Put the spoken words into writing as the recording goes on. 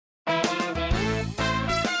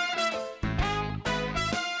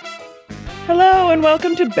Hello and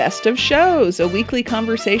welcome to Best of Shows, a weekly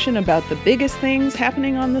conversation about the biggest things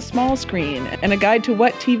happening on the small screen and a guide to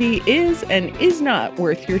what TV is and is not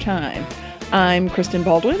worth your time. I'm Kristen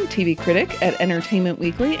Baldwin, TV critic at Entertainment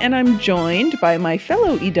Weekly, and I'm joined by my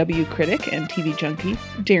fellow EW critic and TV junkie,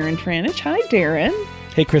 Darren Franich. Hi, Darren.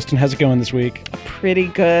 Hey, Kristen, how's it going this week? Pretty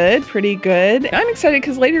good. I'm excited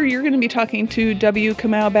because later you're going to be talking to W.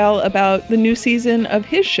 Kamau Bell about the new season of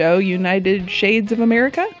his show, United Shades of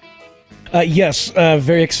America. Yes,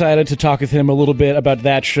 very excited to talk with him a little bit about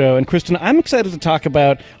that show. And Kristen, I'm excited to talk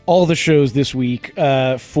about all the shows this week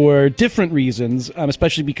for different reasons,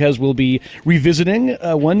 especially because we'll be revisiting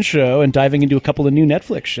one show and diving into a couple of new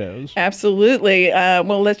Netflix shows. Absolutely.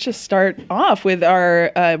 Well, let's just start off with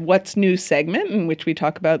our What's New segment, in which we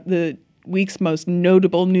talk about the week's most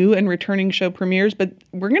notable new and returning show premieres. But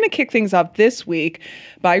we're going to kick things off this week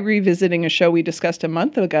by revisiting a show we discussed a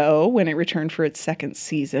month ago when it returned for its second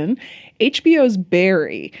season, HBO's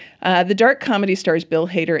Barry. The dark comedy stars Bill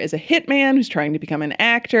Hader as a hitman who's trying to become an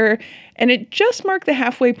actor, and it just marked the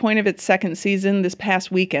halfway point of its second season this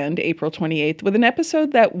past weekend, April 28th, with an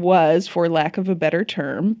episode that was, for lack of a better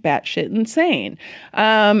term, batshit insane.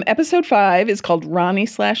 Episode 5 is called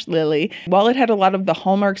Ronnie/Lily. While it had a lot of the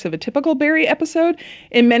hallmarks of a typical Barry episode,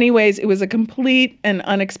 in many ways it was a complete and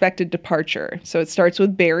unexpected departure. So it starts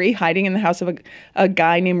with Barry hiding in the house of a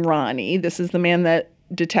guy named Ronnie. This is the man that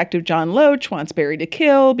Detective John Loach wants Barry to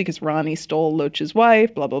kill because Ronnie stole Loach's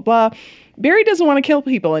wife, blah, blah, blah. Barry doesn't want to kill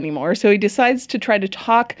people anymore, so he decides to try to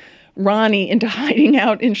talk Ronnie into hiding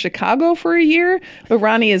out in Chicago for a year, but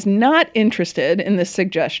Ronnie is not interested in this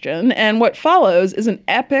suggestion, and what follows is an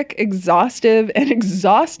epic, exhaustive, and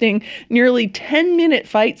exhausting nearly 10-minute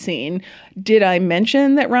fight scene. Did I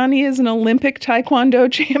mention that Ronnie is an Olympic Taekwondo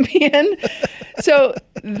champion? So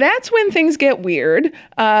that's when things get weird.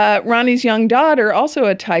 Ronnie's young daughter, also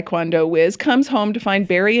a Taekwondo whiz, comes home to find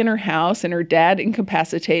Barry in her house and her dad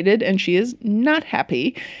incapacitated, and she is not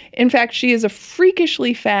happy. In fact, she is a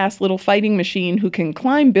freakishly fast little fighting machine who can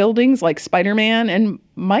climb buildings like Spider-Man and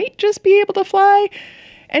might just be able to fly.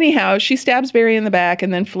 Anyhow, she stabs Barry in the back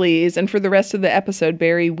and then flees, and for the rest of the episode,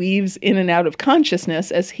 Barry weaves in and out of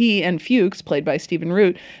consciousness as he and Fuchs, played by Stephen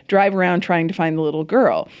Root, drive around trying to find the little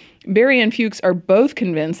girl. Barry and Fuchs are both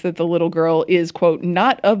convinced that the little girl is, quote,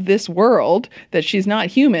 not of this world, that she's not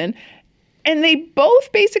human, and they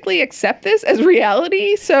both basically accept this as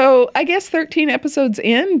reality. So I guess 13 episodes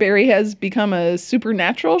in, Barry has become a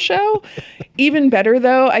supernatural show. Even better,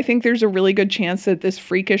 though, I think there's a really good chance that this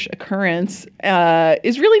freakish occurrence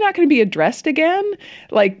is really not going to be addressed again.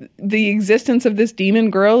 Like, the existence of this demon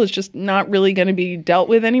girl is just not really going to be dealt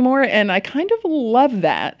with anymore. And I kind of love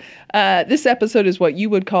that. This episode is what you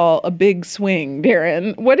would call a big swing,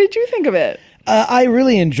 Darren. What did you think of it? I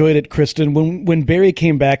really enjoyed it, Kristen. When Barry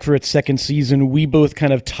came back for its second season, we both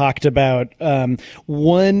kind of talked about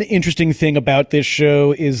one interesting thing about this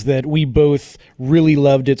show is that we both really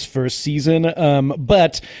loved its first season,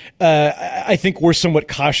 but I think we're somewhat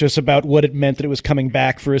cautious about what it meant that it was coming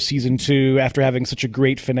back for a season 2 after having such a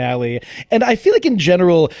great finale. And I feel like in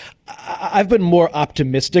general, I've been more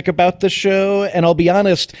optimistic about the show, and I'll be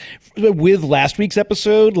honest, with last week's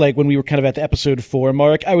episode, like when we were kind of at the episode 4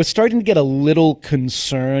 mark, I was starting to get a little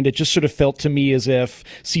concerned. It just sort of felt to me as if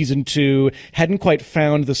season 2 hadn't quite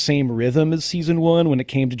found the same rhythm as season 1 when it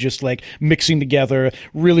came to just like mixing together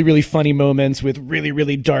really, really funny moments with really,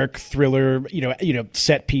 really dark thriller,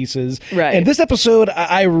 set pieces. Right. And this episode,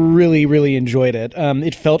 I really, really enjoyed it.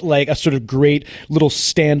 It felt like a sort of great little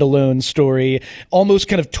standalone story, almost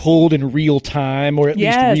kind of told in real time, or at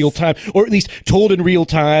least real time, or at least told in real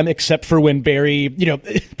time, except for when Barry,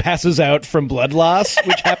 passes out from blood loss,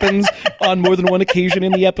 which happens on more than one occasion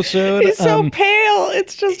in the episode. He's so pale.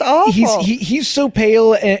 It's just awful. He's so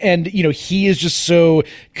pale, and he is just so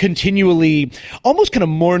continually almost kind of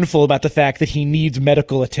mournful about the fact that he needs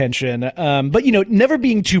medical attention. But never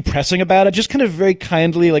being too pressing about it, just kind of very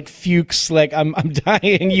kindly, like, Fuchs, like, I'm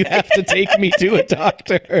dying. You have to take me to a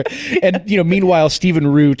doctor. And meanwhile, Stephen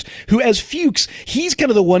Root, who as Fuchs, he's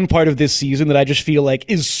kind of the one part of this season that I just feel like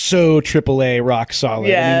is so AAA rock solid.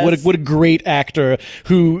 Yes. I mean, what a great actor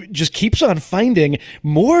who just keeps on finding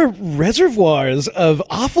more reservoirs of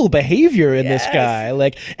awful behavior in this guy.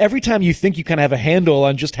 Like, every time you think you kind of have a handle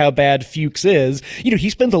on just how bad Fuchs is, he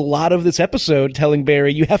spends a lot of this episode telling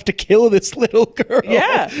Barry, you have to kill this little girl.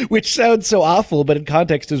 Yeah. Which sounds so awful, but in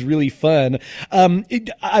context is really fun.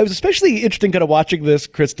 I was especially interested in kind of watching this,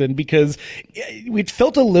 Kristen, because it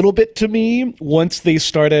felt a little bit to me once they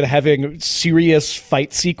started having serious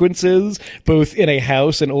fight sequences, both in a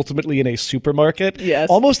house and ultimately in a supermarket. Yes.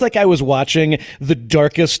 Almost like I was watching the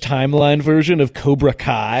darkest timeline version of Cobra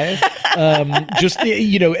Kai.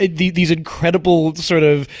 These incredible sort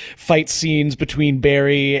of fight scenes between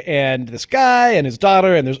Barry and this guy and his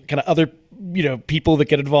daughter, and there's kind of other people that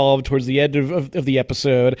get involved towards the end of the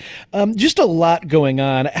episode. Just a lot going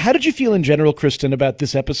on. How did you feel in general, Kristen, about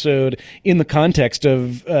this episode in the context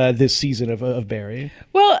of this season of Barry?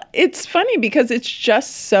 Well, it's funny because it's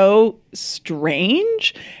just so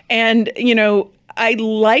strange. And, I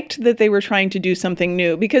liked that they were trying to do something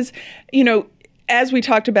new because, as we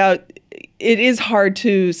talked about, it is hard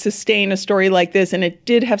to sustain a story like this, and it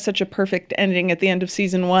did have such a perfect ending at the end of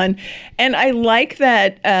season 1. And I like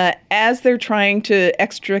that as they're trying to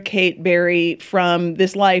extricate Barry from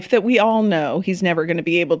this life that we all know he's never going to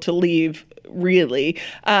be able to leave, really,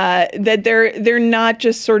 that they're not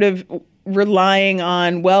just sort of relying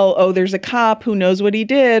on, there's a cop who knows what he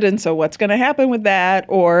did, and so what's going to happen with that?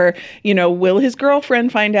 Or, will his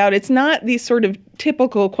girlfriend find out? It's not these sort of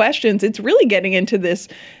typical questions. It's really getting into this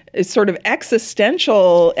sort of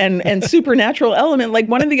existential and supernatural element. Like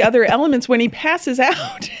one of the other elements when he passes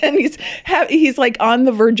out and he's like on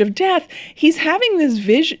the verge of death, he's having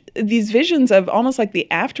these visions of almost like the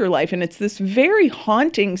afterlife. And it's this very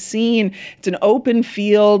haunting scene. It's an open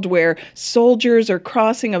field where soldiers are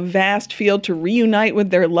crossing a vast field to reunite with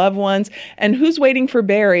their loved ones. And who's waiting for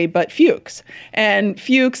Barry but Fuchs? And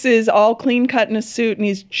Fuchs is all clean cut in a suit and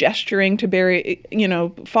he's gesturing to Barry,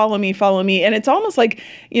 follow me, follow me. And it's almost like,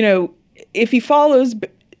 if he follows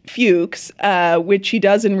Fuchs, which he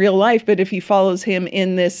does in real life, but if he follows him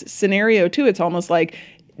in this scenario too, it's almost like,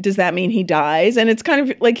 does that mean he dies? And it's kind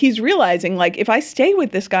of like he's realizing, like, if I stay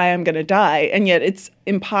with this guy, I'm going to die. And yet it's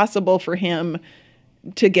impossible for him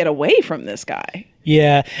to get away from this guy.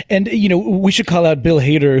 Yeah, and we should call out Bill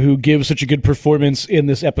Hader, who gives such a good performance in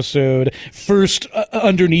this episode. First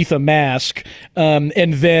underneath a mask, and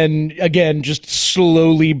then again just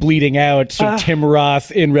slowly bleeding out. So Tim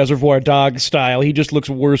Roth in Reservoir Dogs style. He just looks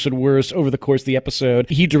worse and worse over the course of the episode.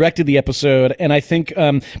 He directed the episode, and I think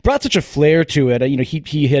brought such a flair to it.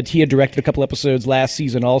 He had directed a couple episodes last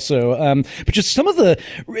season also, but just some of the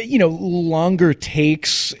longer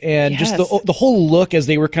takes and just the whole look as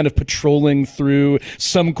they were kind of patrolling through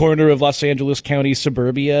some corner of Los Angeles County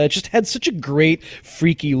suburbia. It just had such a great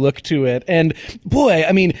freaky look to it. And boy,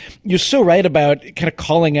 I mean, you're so right about kind of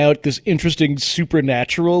calling out this interesting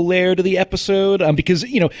supernatural layer to the episode, because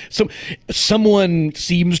someone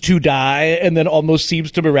seems to die and then almost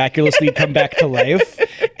seems to miraculously come back to life.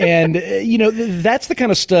 And that's the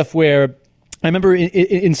kind of stuff where I remember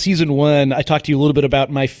in season 1, I talked to you a little bit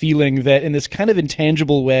about my feeling that in this kind of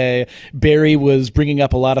intangible way, Barry was bringing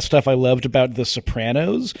up a lot of stuff I loved about The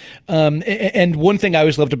Sopranos. And one thing I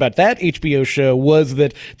always loved about that HBO show was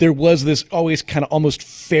that there was this always kind of almost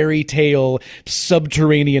fairy tale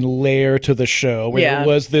subterranean layer to the show where there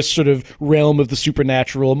was this sort of realm of the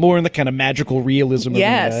supernatural, more in the kind of magical realism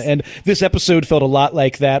arena. And this episode felt a lot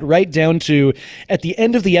like that, right down to at the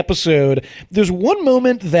end of the episode, there's one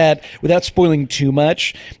moment that, without spoiling too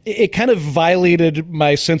much, it kind of violated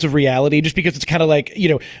my sense of reality, just because it's kind of like,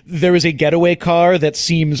 there is a getaway car that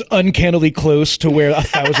seems uncannily close to where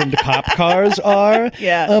 1,000 cop cars are.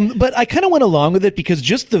 But I kind of went along with it because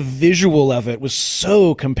just the visual of it was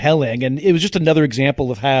so compelling. And it was just another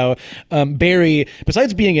example of how Barry,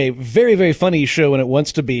 besides being a very, very funny show when it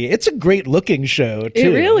wants to be, it's a great looking show too. It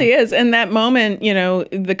really is. And that moment,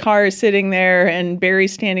 the car is sitting there and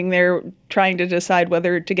Barry's standing there trying to decide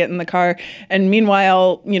whether to get in the car. And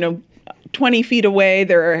meanwhile, 20 feet away,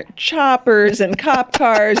 there are choppers and cop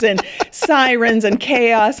cars and sirens and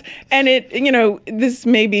chaos. And this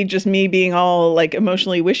may be just me being all like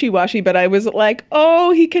emotionally wishy-washy, but I was like,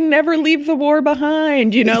 oh, he can never leave the war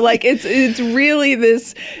behind. Like it's really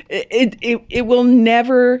this, it will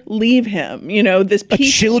never leave him. This a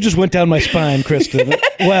chill just went down my spine, Kristen.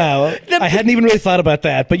 Wow. I hadn't even really thought about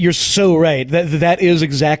that, but you're so right. That is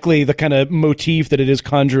exactly the kind of motif that it is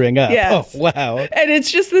conjuring up. Yes. Oh, wow. And it's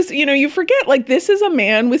just this, you forget, like, this is a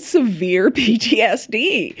man with severe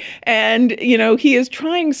PTSD. And, he is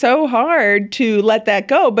trying so hard to let that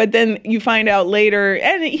go. But then you find out later,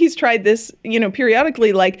 and he's tried this,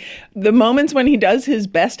 periodically, like, the moments when he does his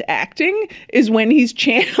best acting is when he's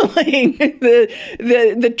channeling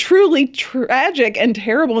the truly tragic and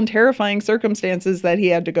terrible and terrifying circumstances that he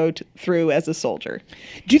had to go through as a soldier.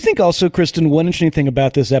 Do you think also, Kristen, one interesting thing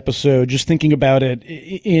about this episode, just thinking about it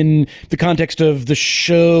in the context of the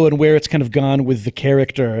show and where it's kind of gone with the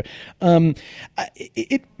character.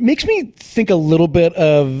 It makes me think a little bit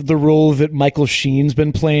of the role that Michael Sheen's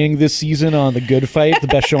been playing this season on The Good Fight, the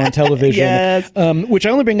best show on television. Yes. Which I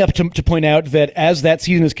only bring up to point out that as that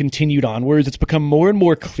season has continued onwards, it's become more and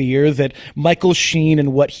more clear that Michael Sheen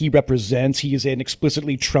and what he represents, he is an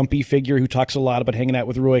explicitly Trumpy figure who talks a lot about hanging out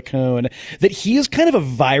with Roy Cohn, that he is kind of a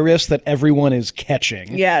virus that everyone is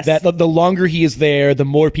catching. Yes. That the longer he is there, the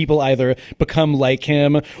more people either become like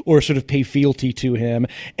him or sort of pay fealty to him.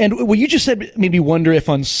 And what you just said made me wonder if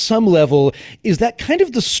on some level, is that kind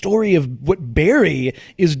of the story of what Barry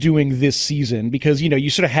is doing this season? Because, you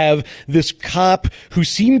sort of have this cop who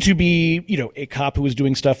seemed to be, a cop who was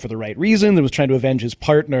doing stuff for the right reason, that was trying to avenge his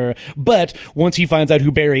partner. But once he finds out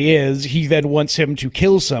who Barry is, he then wants him to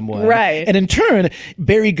kill someone. Right. And in turn,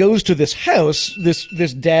 Barry goes to this house,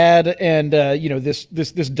 this dad and,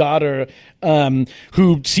 this daughter,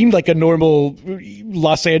 who seemed like a normal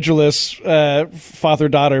Los Angeles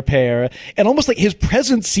father-daughter pair. And almost like his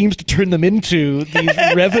presence seems to turn them into these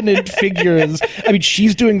revenant figures. I mean,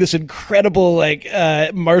 she's doing this incredible,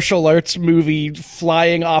 martial arts movie,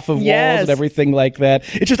 flying off of walls and everything like that.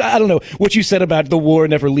 It's just, I don't know, what you said about the war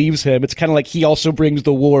never leaves him. It's kind of like he also brings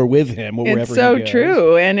the war with him wherever he goes. It's so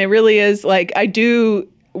true. And it really is, I do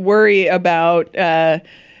worry about,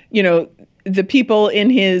 the people in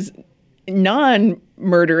his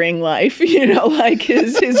non-murdering life, like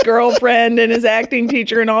his girlfriend and his acting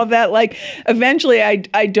teacher and all that. Eventually,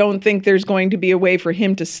 I don't think there's going to be a way for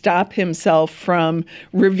him to stop himself from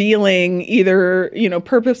revealing either,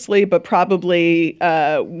 purposely, but probably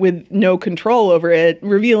with no control over it,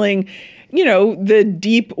 revealing the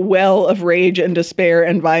deep well of rage and despair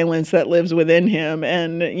and violence that lives within him.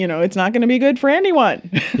 And, it's not going to be good for anyone.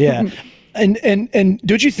 Yeah. And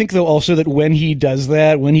don't you think, though, also that when he does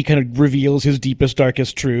that, when he kind of reveals his deepest,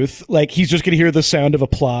 darkest truth, he's just going to hear the sound of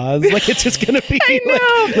applause? It's just going to be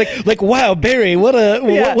like, wow, Barry, what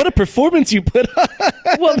a performance you put on.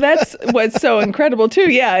 Well, that's what's so incredible, too.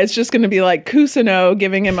 Yeah, it's just going to be like Cousineau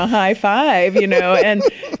giving him a high five, and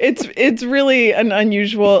it's really an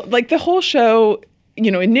unusual, the whole show,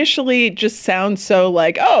 initially just sounds so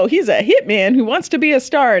oh, he's a hitman who wants to be a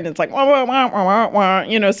star. And it's like, wah, wah, wah, wah, wah,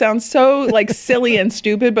 wah, sounds so silly and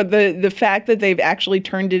stupid. But the fact that they've actually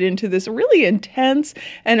turned it into this really intense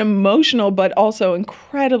and emotional, but also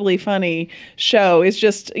incredibly funny show is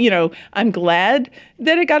just, I'm glad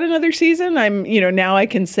that it got another season. I'm, now I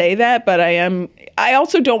can say that, but I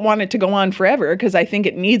also don't want it to go on forever because I think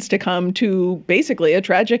it needs to come to basically a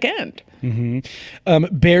tragic end.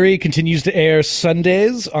 Mm-hmm. Barry continues to air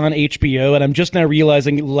Sundays on HBO, and I'm just now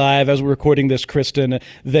realizing live as we're recording this, Kristen,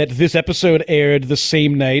 that this episode aired the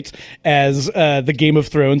same night as the Game of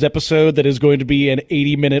Thrones episode that is going to be an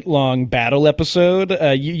 80-minute long battle episode.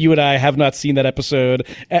 You and I have not seen that episode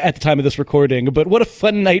at the time of this recording, but what a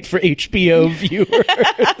fun night for HBO viewers.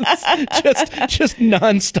 just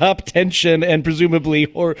nonstop tension and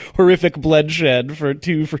presumably horrific bloodshed for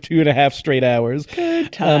 2.5 straight hours.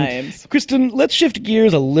 Good times. Kristen, let's shift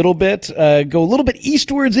gears a little bit, go a little bit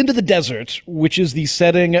eastwards into the desert, which is the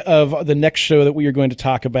setting of the next show that we are going to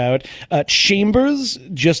talk about. Chambers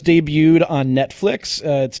just debuted on Netflix.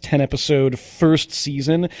 It's 10-episode first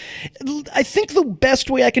season. I think the best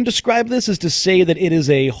way I can describe this is to say that it is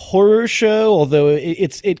a horror show, although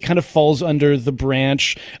it kind of falls under the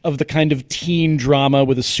branch of the kind of teen drama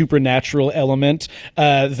with a supernatural element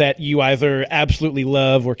that you either absolutely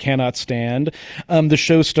love or cannot stand. The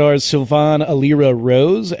show stars Sylvan Alira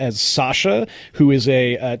Rose as Sasha, who is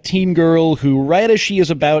a teen girl who, right as she is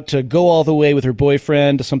about to go all the way with her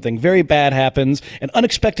boyfriend, something very bad happens, an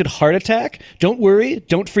unexpected heart attack. Don't worry,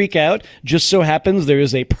 don't freak out. Just so happens there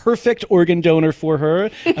is a perfect organ donor for her,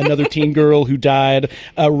 another teen girl who died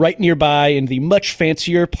right nearby in the much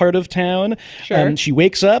fancier part of town. Sure. She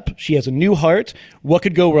wakes up, she has a new heart. What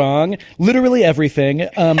could go wrong? Literally everything,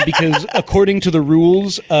 because according to the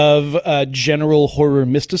rules of general horror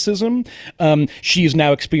mysticism, she is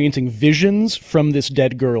now experiencing visions from this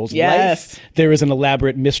dead girl's life. There is an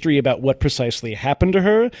elaborate mystery about what precisely happened to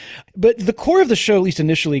her. But the core of the show, at least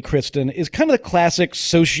initially, Kristen, is kind of the classic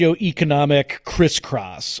socioeconomic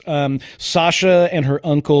crisscross. Sasha and her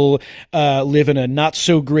uncle live in a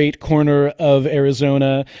not-so-great corner of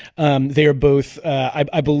Arizona. They are both,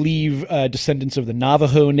 I believe, descendants of the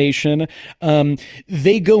Navajo Nation.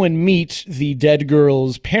 They go and meet the dead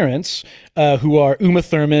girl's parents, who are Uma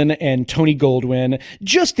Thurman and Tony Goldwyn.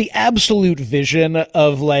 Just the absolute vision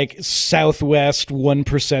of like Southwest one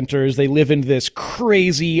percenters. They live in this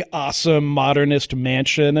crazy, awesome, modernist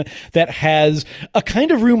mansion that has a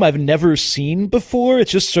kind of room I've never seen before.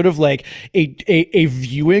 It's just sort of like a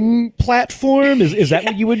viewing platform. Is that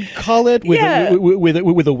what you would call it?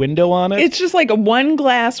 With a window on it? It's just like a one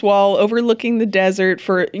glass wall overlooking the desert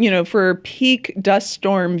for peak dust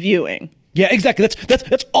storm viewing. Yeah, exactly.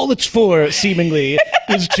 That's all it's for, seemingly,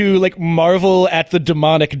 is to like marvel at the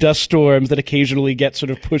demonic dust storms that occasionally get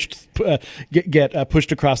sort of pushed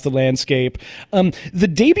across the landscape. The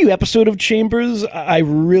debut episode of Chambers, I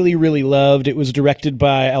really, really loved. It was directed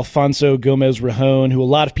by Alfonso Gomez-Rejon, who a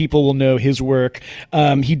lot of people will know his work.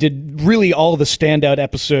 He did really all the standout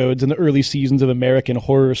episodes in the early seasons of American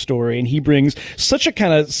Horror Story, and he brings such a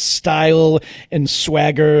kind of style and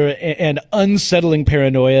swagger and unsettling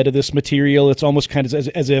paranoia to this material. It's almost kind of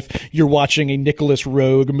as if you're watching a Nicholas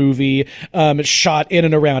Roeg movie shot in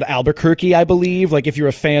and around Albuquerque, I believe. Like if you're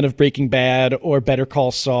a fan of Breaking Bad or Better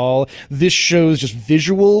Call Saul, this show's just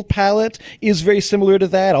visual palette is very similar to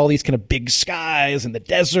that. All these kind of big skies and the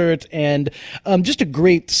desert and just a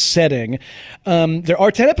great setting. There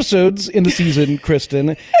are 10 episodes in the season,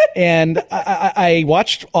 Kristen, and I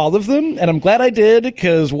watched all of them, and I'm glad I did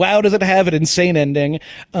because wow, does it have an insane ending.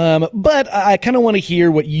 But I kind of want to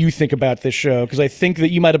hear what you think about this show, because I think that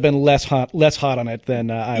you might have been less hot on it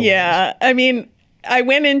than I was. Yeah, I mean, I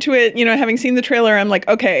went into it, having seen the trailer, I'm like,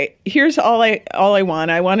 okay, here's all I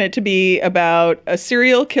want. I want it to be about a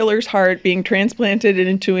serial killer's heart being transplanted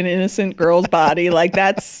into an innocent girl's body. Like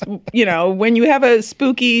that's, when you have a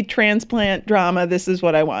spooky transplant drama, this is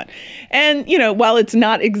what I want. And, while it's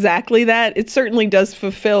not exactly that, it certainly does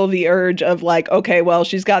fulfill the urge of like, okay, well,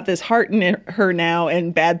 she's got this heart in her now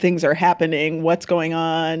and bad things are happening. What's going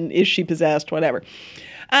on? Is she possessed? Whatever.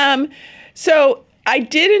 So I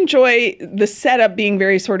did enjoy the setup being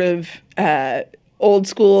very sort of old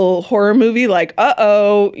school horror movie, like,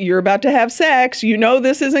 you're about to have sex.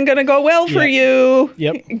 This isn't going to go well for you.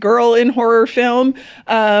 Yep. Girl in horror film.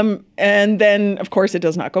 And then, of course, it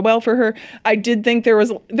does not go well for her. I did think there were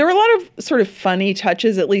a lot of sort of funny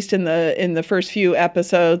touches, at least in the first few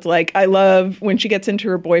episodes. Like, I love when she gets into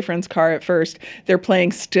her boyfriend's car at first, they're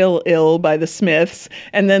playing Still Ill by the Smiths.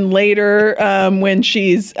 And then later, when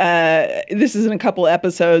she's, this is in a couple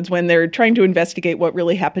episodes, when they're trying to investigate what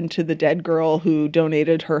really happened to the dead girl who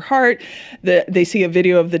donated her heart, they see a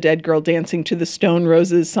video of the dead girl dancing to the Stone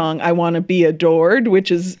Roses song, I Want to Be Adored, which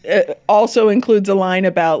is also includes a line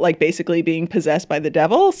about, like, basically being possessed by the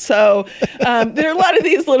devil. So there are a lot of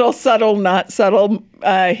these little subtle, not subtle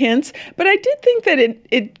hints. But I did think that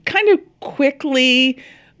it kind of quickly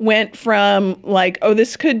went from like, oh,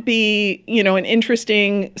 this could be, an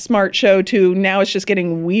interesting, smart show to now it's just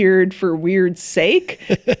getting weird for weird's sake.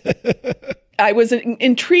 I was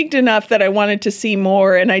intrigued enough that I wanted to see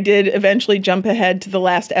more, and I did eventually jump ahead to the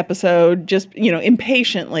last episode, just,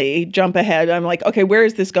 impatiently jump ahead. I'm like, okay, where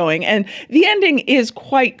is this going? And the ending is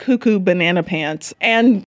quite cuckoo banana pants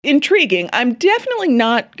and intriguing. I'm definitely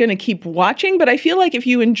not going to keep watching, but I feel like if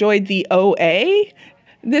you enjoyed the OA,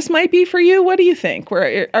 this might be for you. What do you think?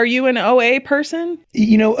 Are you an OA person?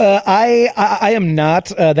 I am not.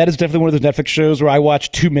 That is definitely one of those Netflix shows where I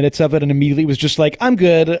watched 2 minutes of it and immediately was just like, I'm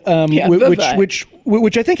good.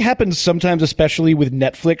 Which I think happens sometimes, especially with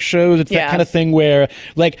Netflix shows. It's that kind of thing where,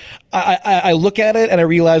 like, I look at it and I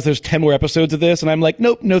realize there's 10 more episodes of this, and I'm like,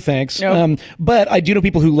 nope, no thanks. Nope. But I do know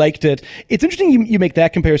people who liked it. It's interesting you make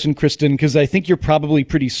that comparison, Kristen, because I think you're probably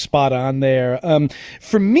pretty spot on there.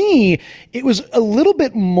 For me, it was a little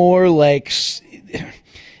bit more like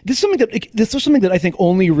This is something that I think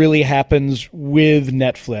only really happens with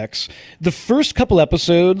Netflix. The first couple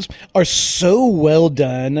episodes are so well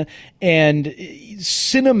done and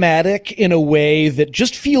cinematic in a way that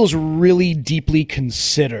just feels really deeply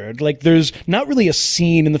considered. Like, there's not really a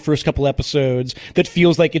scene in the first couple episodes that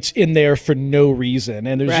feels like it's in there for no reason.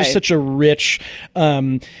 And there's just such a rich,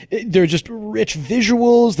 they're just rich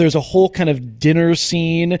visuals. There's a whole kind of dinner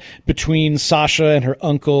scene between Sasha and her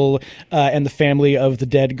uncle and the family of the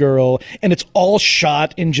dead girl. And it's all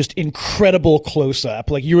shot in just incredible close-up.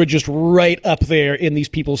 Like, you are just right up there in these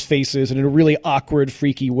people's faces in a really awkward,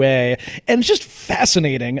 freaky way. And it's just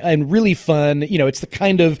fascinating and really fun. It's the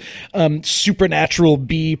kind of supernatural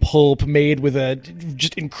B pulp made with a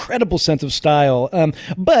just incredible sense of style.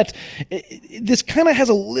 But this kind of has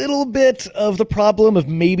a little bit of the problem of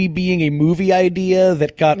maybe being a movie idea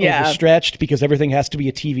that got overstretched because everything has to be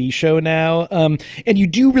a TV show now. And you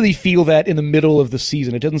do really feel that in the middle of the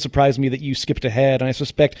season. doesn't surprise me that you skipped ahead, and I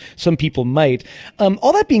suspect some people might.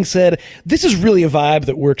 All that being said, this is really a vibe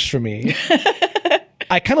that works for me.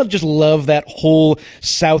 I kind of just love that whole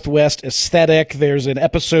Southwest aesthetic. There's an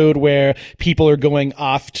episode where people are going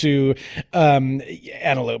off to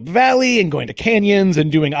Antelope Valley and going to canyons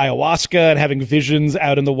and doing ayahuasca and having visions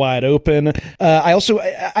out in the wide open.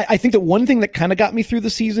 I think that one thing that kind of got me through the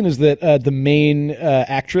season is that the main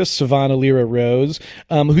actress, Savannah Lyra Rose,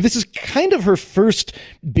 who this is kind of her first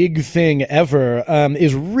big thing ever,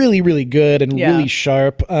 is really, really good and really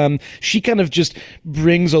sharp. She kind of just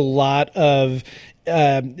brings a lot of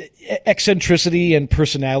eccentricity and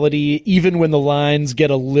personality, even when the lines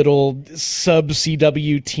get a little sub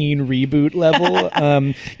CW teen reboot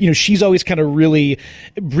level. She's always kind of really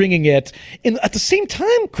bringing it. And at the same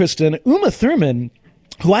time, Kristen, Uma Thurman,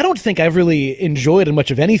 who I don't think I've really enjoyed in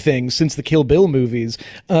much of anything since the Kill Bill movies,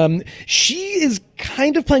 she is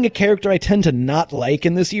kind of playing a character I tend to not like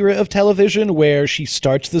in this era of television, where she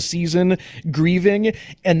starts the season grieving,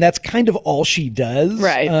 and that's kind of all she does.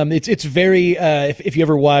 Right. It's very, if you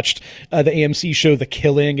ever watched the AMC show The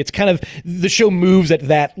Killing, it's kind of, the show moves at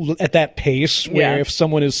that pace, where if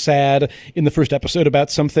someone is sad in the first episode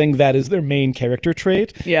about something, that is their main character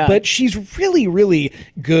trait. Yeah. But she's really, really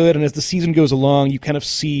good, and as the season goes along, you kind of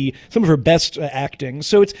see some of her best acting.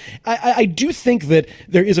 So I do think that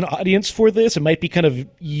there is an audience for this. It might be kind of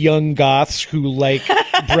young goths who like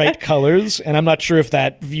bright colors, and I'm not sure if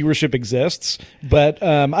that viewership exists, but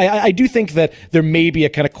I do think that there may be a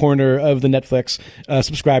kind of corner of the Netflix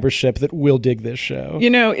subscribership that will dig this show.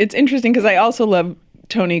 It's interesting because I also love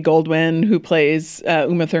Tony Goldwyn, who plays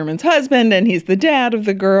Uma Thurman's husband, and he's the dad of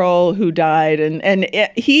the girl who died, and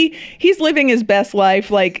he's living his best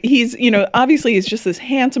life. Like, he's, obviously he's just this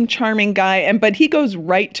handsome, charming guy, but he goes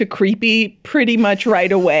right to creepy pretty much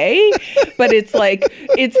right away. But it's like,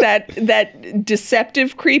 it's that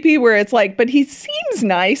deceptive creepy where it's like, but he seems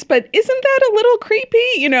nice, but isn't that a little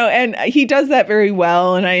creepy? And he does that very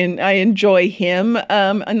well, and I enjoy him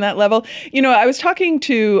on that level. I was talking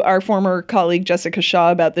to our former colleague Jessica Shaw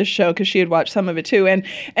about this show because she had watched some of it too,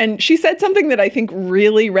 and she said something that I think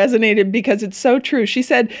really resonated because it's so true. She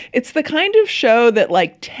said it's the kind of show that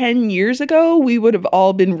like 10 years ago we would have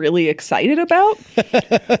all been really excited about,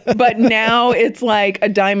 but now it's like a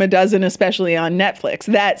dime a dozen, especially on Netflix.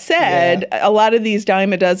 That said, a lot of these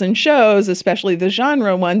dime a dozen shows, especially the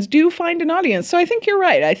genre ones, do find an audience. So I think you're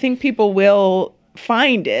right. I think people will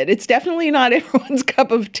find it. It's definitely not everyone's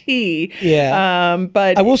cup of tea. Yeah.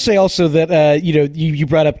 But I will say also that, you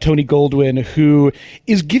brought up Tony Goldwyn, who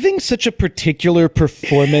is giving such a particular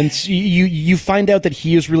performance. You find out that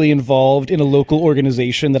he is really involved in a local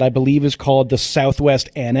organization that I believe is called the Southwest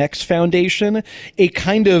Annex Foundation, a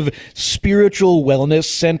kind of spiritual wellness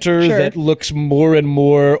center that looks more and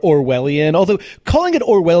more Orwellian, although calling it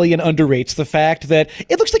Orwellian underrates the fact that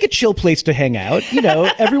it looks like a chill place to hang out.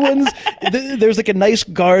 Everyone's, there's like a nice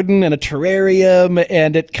garden and a terrarium,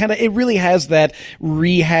 and it really has that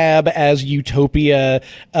rehab as utopia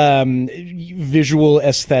visual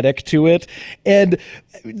aesthetic to it. And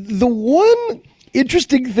the one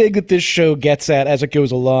interesting thing that this show gets at as it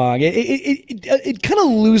goes along, it kind of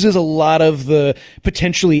loses a lot of the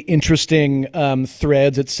potentially interesting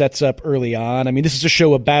threads it sets up early on. I mean, this is a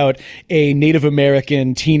show about a Native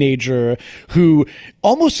American teenager who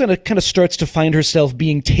almost kind of starts to find herself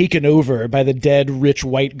being taken over by the dead rich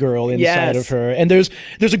white girl inside of her. And there's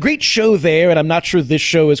a great show there, and I'm not sure this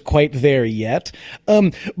show is quite there yet.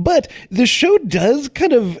 But the show does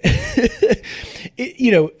kind of,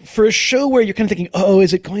 for a show where you're kind of thinking, oh,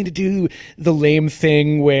 is it going to do the lame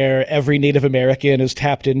thing where every Native American is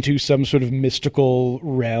tapped into some sort of mystical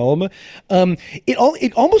realm?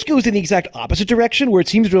 It almost goes in the exact opposite direction, where it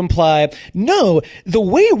seems to imply, no, the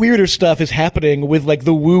way weirder stuff is happening with like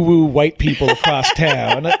the woo-woo white people across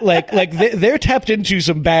town. They're tapped into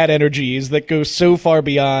some bad energies that go so far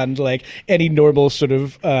beyond like any normal sort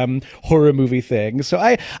of horror movie thing. So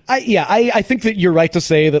I think that you're right to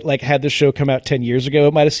say that like had this show come out 10 years ago,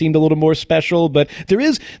 it might have seemed a little more special, but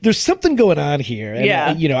there's something going on here. And,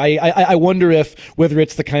 I wonder whether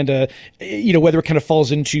it's the kind of, whether it kind of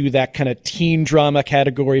falls into that kind of teen drama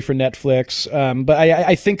category for Netflix. But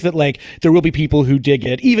I think that like there will be people who dig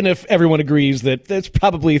it, even if everyone agrees that it's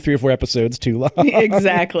probably 3 or 4 episodes too long.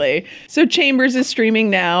 Exactly. So Chambers is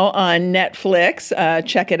streaming now on Netflix.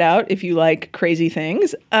 Check it out if you like crazy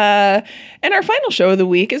things. And our final show of the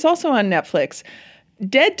week is also on Netflix.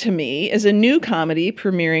 Dead to Me is a new comedy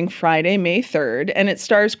premiering Friday, May 3rd, and it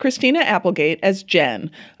stars Christina Applegate as Jen,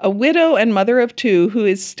 a widow and mother of two who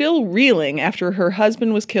is still reeling after her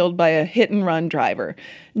husband was killed by a hit-and-run driver.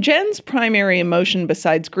 Jen's primary emotion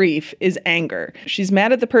besides grief is anger. She's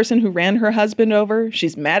mad at the person who ran her husband over,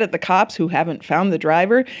 she's mad at the cops who haven't found the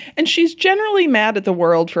driver, and she's generally mad at the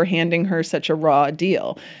world for handing her such a raw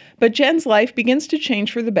deal. But Jen's life begins to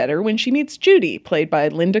change for the better when she meets Judy, played by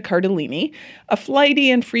Linda Cardellini, a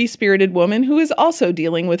flighty and free-spirited woman who is also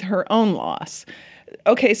dealing with her own loss.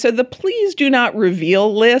 Okay, so the please do not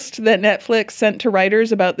reveal list that Netflix sent to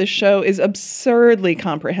writers about this show is absurdly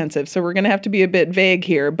comprehensive, so we're going to have to be a bit vague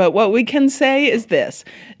here. But what we can say is this.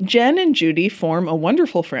 Jen and Judy form a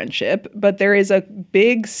wonderful friendship, but there is a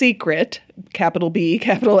big secret, capital B,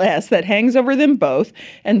 capital S, that hangs over them both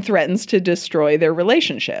and threatens to destroy their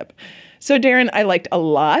relationship. So, Darren, I liked a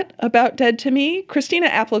lot about Dead to Me. Christina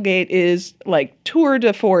Applegate is like tour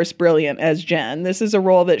de force brilliant as Jen. This is a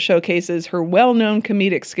role that showcases her well-known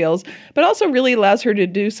comedic skills, but also really allows her to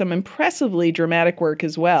do some impressively dramatic work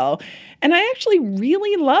as well. And I actually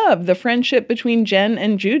really love the friendship between Jen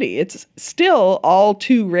and Judy. It's still all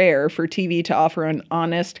too rare for TV to offer an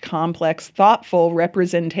honest, complex, thoughtful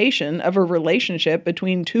representation of a relationship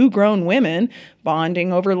between two grown women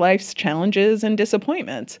bonding over life's challenges and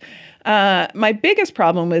disappointments. My biggest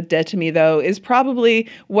problem with Dead to Me, though, is probably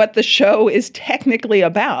what the show is technically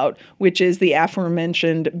about, which is the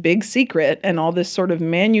aforementioned big secret and all this sort of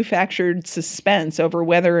manufactured suspense over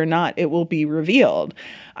whether or not it will be revealed.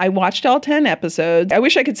 I watched all 10 episodes. I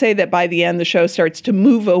wish I could say that by the end, the show starts to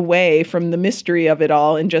move away from the mystery of it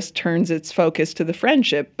all and just turns its focus to the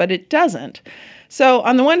friendship, but it doesn't. So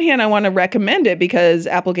on the one hand, I want to recommend it because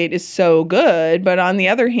Applegate is so good, but on the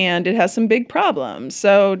other hand, it has some big problems.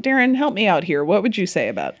 So Darren, help me out here. What would you say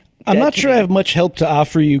about I'm not sure I have much help to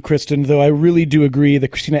offer you, Kristen, though I really do agree that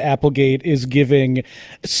Christina Applegate is giving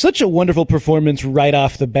such a wonderful performance right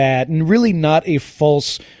off the bat and really not a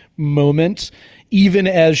false moment, even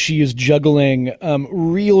as she is juggling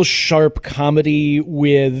real sharp comedy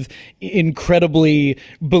with incredibly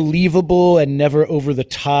believable and never over the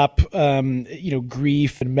top,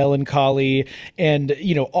 grief and melancholy and,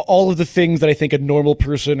 all of the things that I think a normal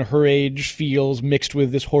person her age feels mixed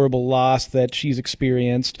with this horrible loss that she's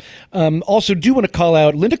experienced. Also do want to call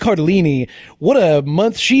out Linda Cardellini. What a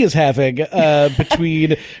month she is having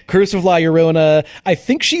between Curse of La Llorona. I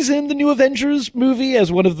think she's in the new Avengers movie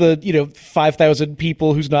as one of the, 5,000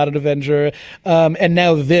 people who's not an Avenger. And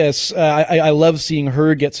now this, I love seeing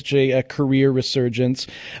her get such a career resurgence.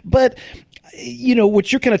 But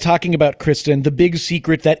what you're kind of talking about, Kristen, the big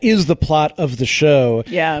secret that is the plot of the show.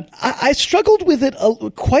 Yeah. I struggled with it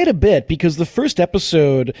quite a bit because the first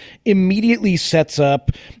episode immediately sets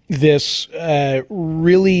up this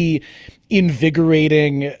really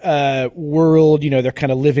invigorating world. They're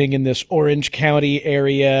kind of living in this Orange County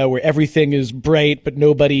area where everything is bright, but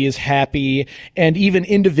nobody is happy. And even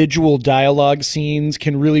individual dialogue scenes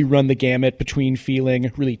can really run the gamut between feeling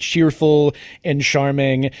really cheerful and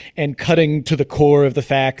charming and cutting to the core of the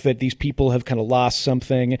fact that these people have kind of lost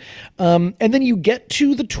something. And then you get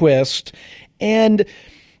to the twist, and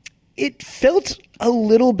it felt a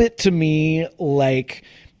little bit to me like,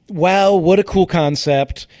 wow, what a cool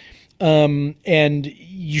concept. And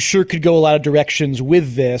you sure could go a lot of directions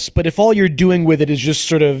with this, but if all you're doing with it is just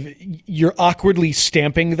sort of, you're awkwardly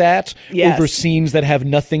stamping that over scenes that have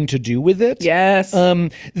nothing to do with it. Yes.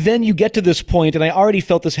 Then you get to this point, and I already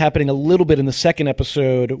felt this happening a little bit in the second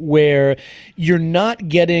episode, where you're not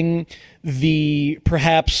getting the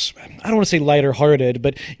perhaps, I don't want to say lighter hearted,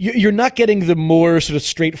 but you're not getting the more sort of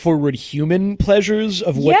straightforward human pleasures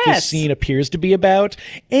of what this scene appears to be about.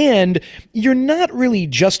 And you're not really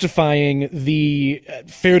justifying the,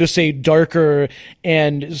 fair to say, darker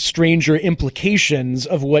and stranger implications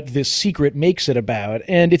of what this secret makes it about.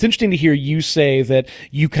 And it's interesting to hear you say that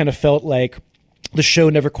you kind of felt like the show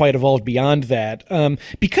never quite evolved beyond that.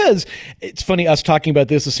 Because it's funny, us talking about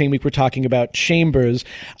this the same week we're talking about Chambers.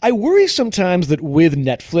 I worry sometimes that with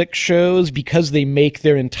Netflix shows, because they make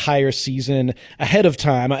their entire season ahead of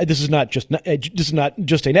time, this is not just a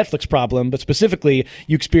Netflix problem, but specifically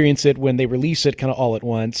you experience it when they release it kind of all at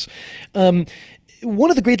once.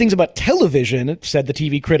 One of the great things about television, said the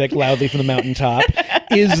TV critic loudly from the mountaintop,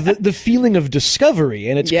 is the feeling of discovery.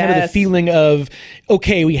 And it's kind of the feeling of,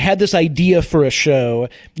 okay, we had this idea for a show.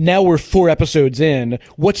 Now we're 4 episodes in.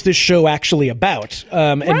 What's this show actually about?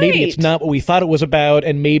 And maybe it's not what we thought it was about.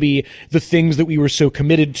 And maybe the things that we were so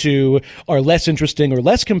committed to are less interesting or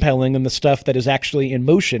less compelling than the stuff that is actually in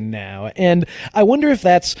motion now. And I wonder if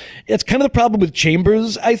it's kind of the problem with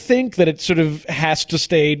Chambers, I think, that it sort of has to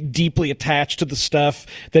stay deeply attached to the stuff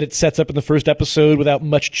that it sets up in the first episode without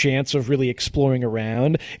much chance of really exploring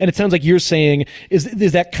around. And it sounds like you're saying, is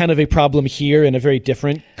that kind of a problem here in a very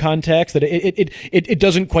different context, that it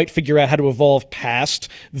doesn't quite figure out how to evolve past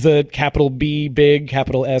the capital B big,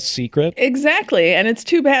 capital S secret? Exactly. And it's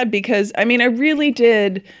too bad because, I mean, I really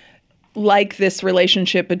did like this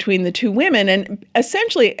relationship between the two women. And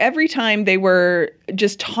essentially every time they were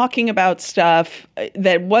just talking about stuff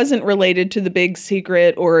that wasn't related to the big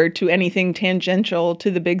secret or to anything tangential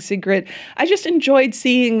to the big secret, I just enjoyed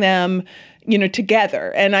seeing them, you know,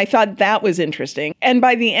 together. And I thought that was interesting. And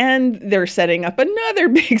by the end, they're setting up another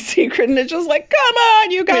big secret. And it's just like, come on,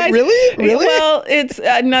 you guys. Wait, really? Well, it's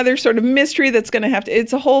another sort of mystery that's going to have to,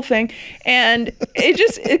 it's a whole thing. And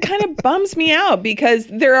it kind of bums me out because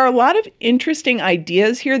there are a lot of interesting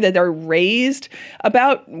ideas here that are raised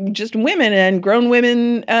about just women and grown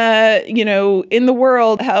women, you know, in the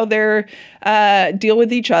world, how they're deal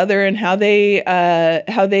with each other and how they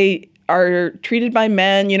are treated by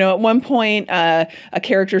men. You know, at one point, a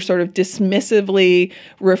character sort of dismissively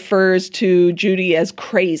refers to Judy as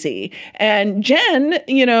crazy. And Jen,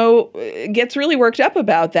 you know, gets really worked up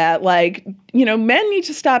about that. Like, you know, men need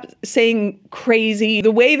to stop saying crazy.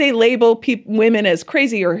 The way they label women as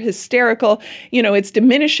crazy or hysterical, you know, it's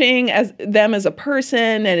diminishing them as a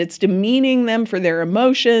person, and it's demeaning them for their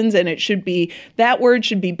emotions. And that word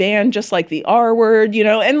should be banned just like the R word, you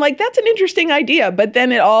know, and like, that's an interesting idea. But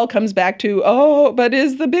then it all comes back to, oh, but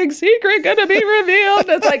is the big secret going to be revealed?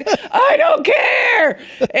 It's like, I don't care.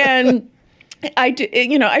 And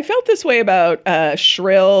I felt this way about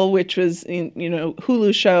Shrill, which was, you know,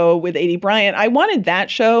 Hulu show with Aidy Bryant. I wanted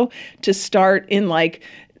that show to start in like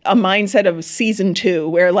a mindset of season 2,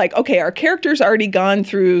 where like, okay, our character's already gone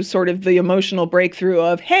through sort of the emotional breakthrough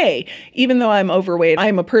of, hey, even though I'm overweight,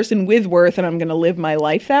 I'm a person with worth and I'm going to live my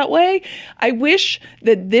life that way. I wish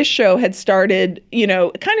that this show had started, you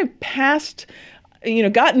know, kind of past, you know,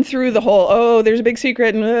 gotten through the whole, oh, there's a big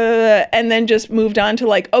secret, and then just moved on to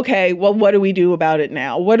like, okay, well, what do we do about it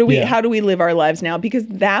now? How do we live our lives now? Because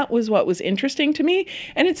that was what was interesting to me.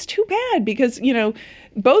 And it's too bad because, you know,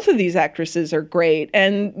 both of these actresses are great.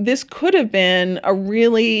 And this could have been a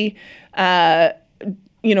really,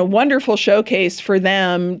 you know, wonderful showcase for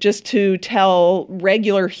them just to tell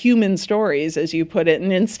regular human stories, as you put it.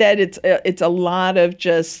 And instead it's a lot of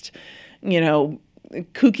just, you know,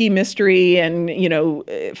 kooky mystery and, you know,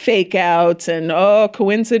 fake outs and, oh,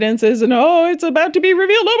 coincidences and, oh, it's about to be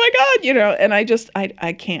revealed. Oh my God, you know, and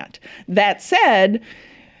I can't. That said,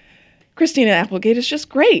 Christina Applegate is just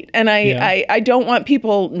great. And I don't want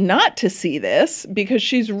people not to see this because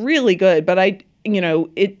she's really good, but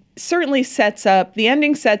it certainly the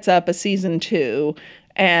ending sets up a season 2.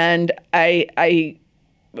 And I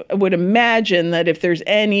would imagine that if there's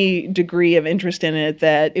any degree of interest in it,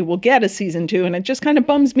 that it will get a season 2. And it just kind of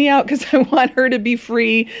bums me out because I want her to be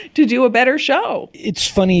free to do a better show. It's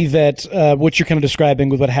funny that what you're kind of describing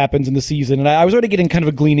with what happens in the season, and I was already getting kind of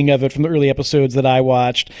a gleaning of it from the early episodes that I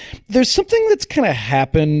watched. There's something that's kind of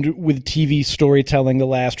happened with TV storytelling the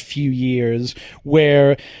last few years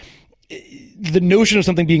where the notion of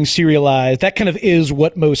something being serialized, that kind of is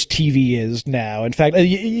what most TV is now. In fact,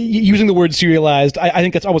 using the word serialized, I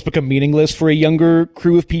think that's almost become meaningless for a younger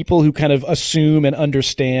crew of people who kind of assume and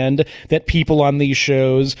understand that people on these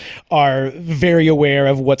shows are very aware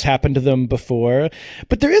of what's happened to them before.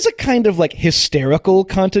 But there is a kind of like hysterical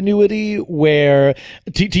continuity where,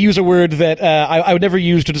 to use a word that I would never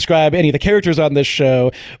use to describe any of the characters on this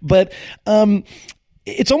show, but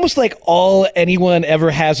it's almost like all anyone ever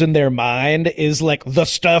has in their mind is like the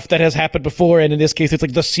stuff that has happened before. And in this case, it's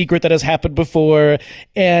like the secret that has happened before.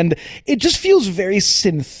 And it just feels very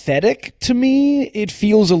synthetic to me. It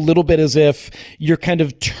feels a little bit as if you're kind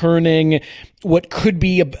of turning what could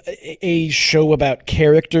be a show about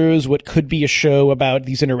characters, what could be a show about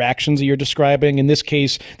these interactions that you're describing. In this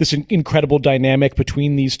case, this incredible dynamic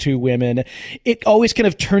between these two women. It always kind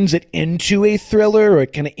of turns it into a thriller or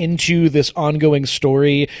kind of into this ongoing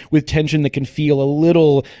story with tension that can feel a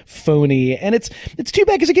little phony. And it's too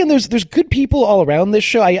bad because, again, there's good people all around this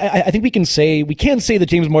show. I think we can say that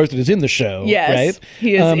James Marsden is in the show. Yes, right?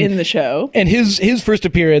 He is in the show. And his first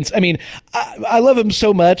appearance, I mean, I love him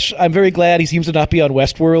so much. I'm very glad he seems to not be on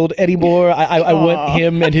Westworld anymore. I want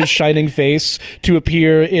him and his shining face to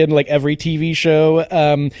appear in like every TV show.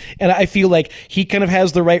 And I feel like he kind of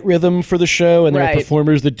has the right rhythm for the show, and there are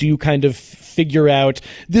performers that do kind of figure out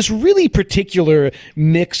this really particular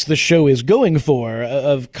mix the show is going for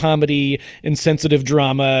of comedy and sensitive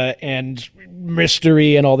drama and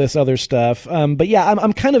mystery and all this other stuff. But yeah,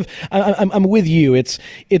 I'm with you. It's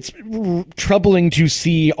troubling to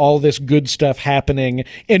see all this good stuff happening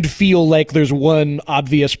and feel like there's one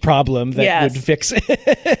obvious problem that would fix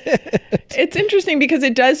it. It's interesting because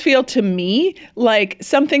it does feel to me like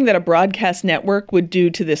something that a broadcast network would do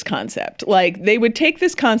to this concept. Like they would take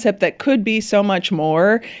this concept that could be so much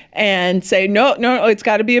more and say, no, it's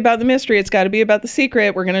got to be about the mystery. It's got to be about the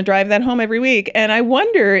secret. We're going to drive that home every week. And I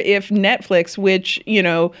wonder if Netflix, which,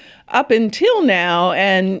 up until now,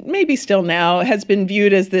 and maybe still now, has been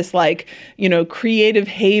viewed as this creative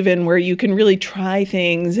haven where you can really try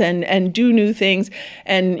things and do new things.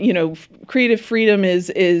 And, creative freedom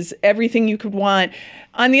is everything you could want.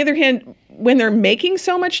 On the other hand, when they're making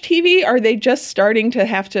so much TV, are they just starting to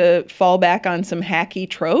have to fall back on some hacky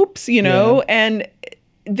tropes, Yeah. And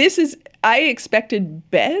I expected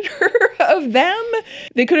better of them.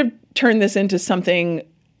 They could have turned this into something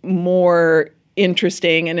more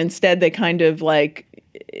interesting, and instead they kind of I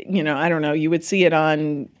don't know, you would see it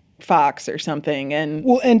on Fox or something. And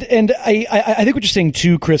I think what you're saying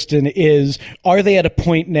too, Kristen, is are they at a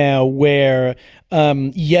point now where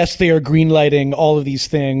yes, they are greenlighting all of these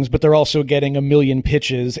things, but they're also getting a million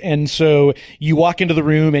pitches. And so you walk into the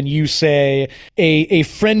room and you say a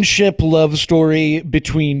friendship love story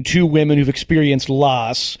between two women who've experienced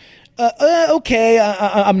loss. Okay,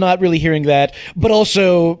 I'm not really hearing that. But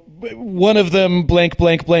also, one of them blank,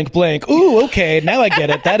 blank, blank, blank. Ooh, okay, now I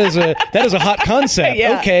get it. That is a hot concept.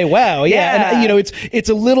 Yeah. Okay, wow, yeah. And it's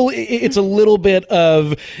a little bit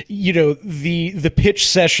of the pitch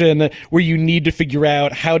session where you need to figure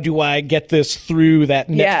out how do I get this through that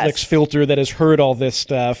Netflix filter that has heard all this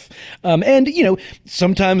stuff. And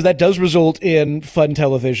sometimes that does result in fun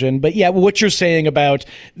television. But yeah, what you're saying about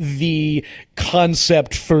the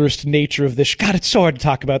concept first nature of this. God, it's so hard to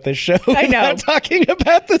talk about this show. I know. Without talking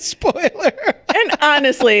about the spoiler. And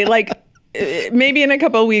honestly, maybe in a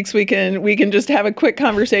couple of weeks we can just have a quick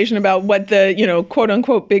conversation about what the quote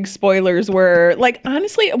unquote big spoilers were.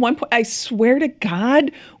 Honestly, at one point, I swear to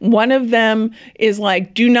God, one of them is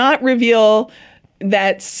do not reveal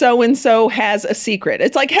that so-and-so has a secret.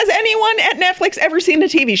 It's has anyone at Netflix ever seen a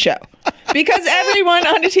TV show? Because everyone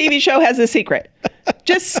on a TV show has a secret.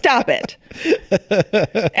 Just stop it.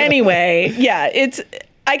 Anyway, yeah,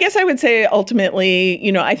 I guess I would say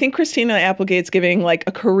ultimately, I think Christina Applegate's giving a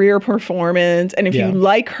career performance. And if you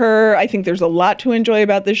like her, I think there's a lot to enjoy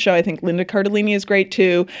about this show. I think Linda Cardellini is great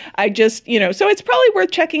too. I just, so it's probably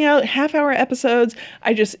worth checking out half-hour episodes.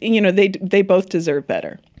 I just, they both deserve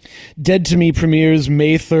better. Dead to Me premieres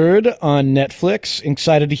May 3rd on Netflix.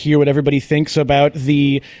 Excited to hear what everybody thinks about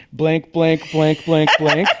the blank, blank, blank, blank,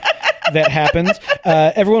 blank. That happens.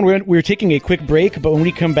 Everyone, we're taking a quick break, but when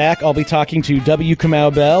we come back, I'll be talking to W.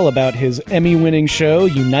 Kamau Bell about his Emmy-winning show,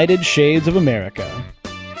 United Shades of America.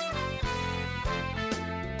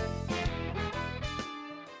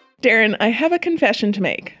 Darren, I have a confession to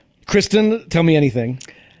make. Kristen, tell me anything.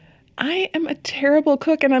 I am a terrible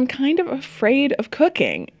cook, and I'm kind of afraid of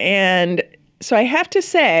cooking. And so I have to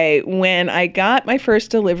say, when I got my first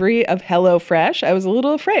delivery of HelloFresh, I was a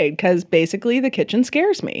little afraid because basically the kitchen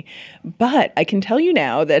scares me. But I can tell you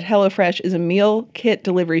now that HelloFresh is a meal kit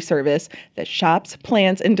delivery service that shops,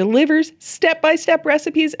 plans, and delivers step-by-step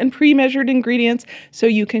recipes and pre-measured ingredients so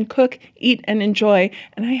you can cook, eat, and enjoy.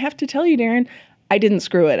 And I have to tell you, Darren, I didn't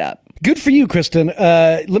screw it up. Good for you, Kristen.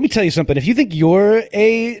 Let me tell you something. If you think you're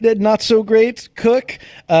a not-so-great cook,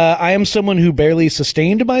 I am someone who barely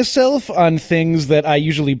sustained myself on things that I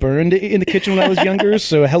usually burned in the kitchen when I was younger.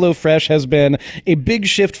 So HelloFresh has been a big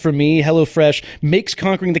shift for me. HelloFresh makes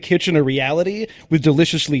conquering the kitchen a reality with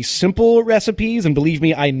deliciously simple recipes. And believe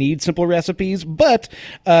me, I need simple recipes. But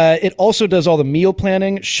it also does all the meal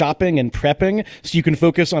planning, shopping, and prepping so you can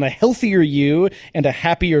focus on a healthier you and a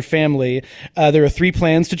happier family. There are 3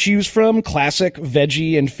 plans to choose from: classic,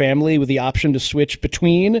 veggie, and family, with the option to switch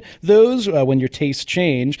between those when your tastes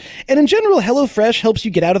change. And in general, HelloFresh helps you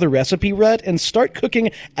get out of the recipe rut and start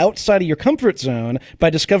cooking outside of your comfort zone by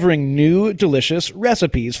discovering new, delicious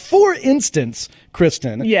recipes. For instance,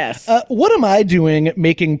 Kristen. Yes. What am I doing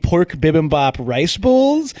making pork bibimbap rice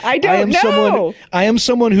bowls? I don't know. I am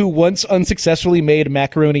someone who once unsuccessfully made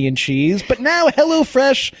macaroni and cheese, but now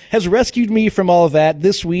HelloFresh has rescued me from all of that.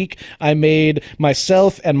 This week, I made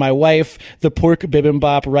myself and my wife the pork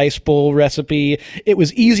bibimbap rice bowl recipe. It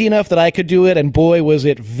was easy enough that I could do it, and boy, was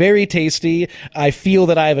it very tasty. I feel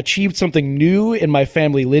that I have achieved something new in my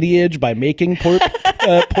family lineage by making pork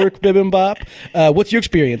bibimbap. What's your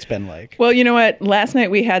experience been like? Well, you know what? last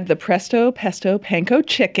night we had the Presto Pesto Panko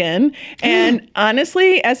chicken. And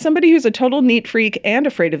honestly, as somebody who's a total neat freak and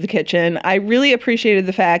afraid of the kitchen, I really appreciated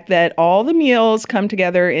the fact that all the meals come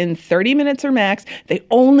together in 30 minutes or max. They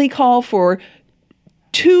only call for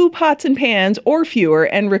 2 pots and pans or fewer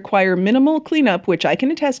and require minimal cleanup, which I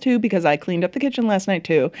can attest to because I cleaned up the kitchen last night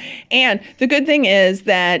too. And the good thing is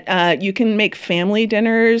that you can make family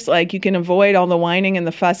dinners, like you can avoid all the whining and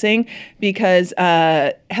the fussing because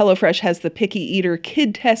HelloFresh has the picky eater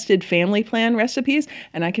kid-tested family plan recipes.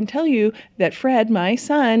 And I can tell you that Fred, my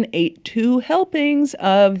son, ate 2 helpings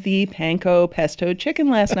of the Panko Pesto chicken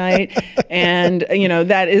last night. And,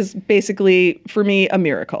 that is basically, for me, a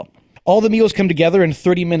miracle. All the meals come together in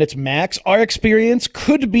 30 minutes max. Our experience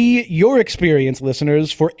could be your experience,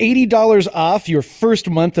 listeners. For $80 off your first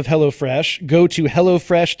month of HelloFresh, go to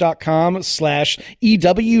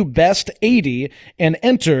HelloFresh.com/EWBest80 and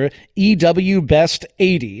enter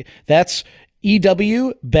EWBest80. That's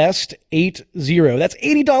EWBest80. That's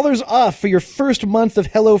 $80 off for your first month of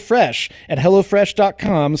HelloFresh at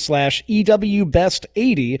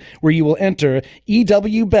HelloFresh.com/EWBest80, where you will enter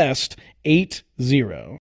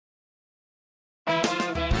EWBest80.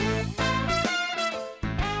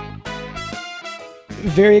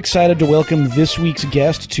 Very excited to welcome this week's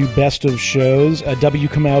guest to Best of Shows. W.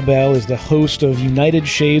 Kamau Bell is the host of United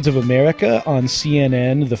Shades of America on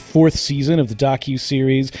CNN. The 4th season of the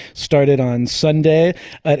docuseries started on Sunday.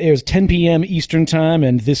 It airs 10 p.m. Eastern Time,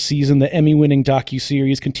 and this season the Emmy-winning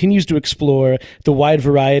docuseries continues to explore the wide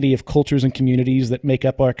variety of cultures and communities that make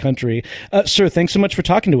up our country. Sir, thanks so much for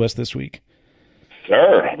talking to us this week.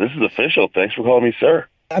 Sir, this is official. Thanks for calling me sir.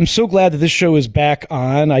 I'm so glad that this show is back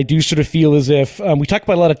on. I do sort of feel as if we talk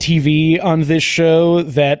about a lot of TV on this show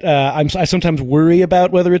that I sometimes worry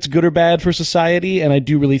about whether it's good or bad for society. And I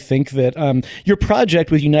do really think that your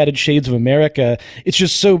project with United Shades of America, it's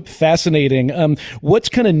just so fascinating. What's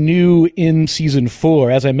kind of new in season 4?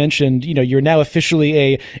 As I mentioned, you're now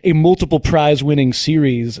officially a multiple prize winning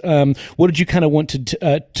series. What did you kind of want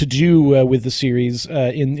to do with the series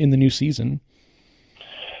in the new season?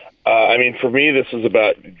 For me, this is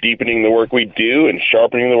about deepening the work we do and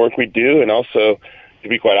sharpening the work we do. And also, to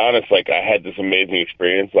be quite honest, I had this amazing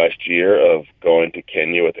experience last year of going to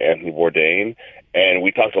Kenya with Anthony Bourdain. And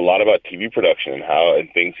we talked a lot about TV production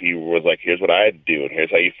and things. He was like, here's what I had to do, and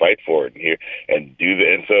here's how you fight for it, and do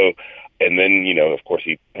that. And so, and then, of course,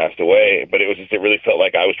 he passed away. But it really felt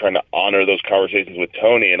like I was trying to honor those conversations with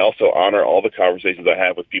Tony and also honor all the conversations I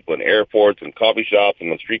have with people in airports and coffee shops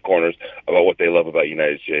and on street corners about what they love about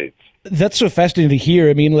United Shades. That's so fascinating to hear.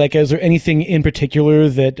 Is there anything in particular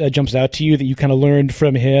that jumps out to you that you kind of learned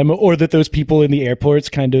from him, or that those people in the airports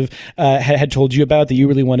kind of had told you about that you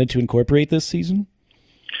really wanted to incorporate this season?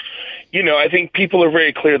 I think people are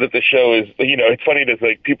very clear that the show is, it's funny that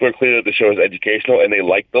people are clear that the show is educational and they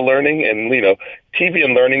like the learning, and, TV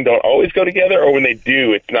and learning don't always go together, or when they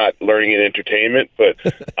do, it's not learning and entertainment, but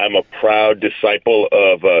I'm a proud disciple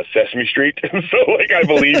of Sesame Street. So I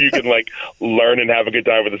believe you can learn and have a good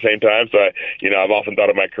time at the same time. So I've often thought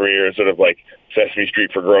of my career as sort of like Sesame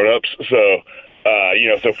Street for grown-ups. So,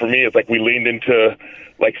 so for me, it's we leaned into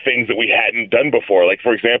things that we hadn't done before.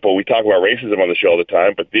 For example, we talk about racism on the show all the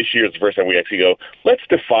time, but this year is the first time we actually go, let's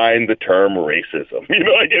define the term racism.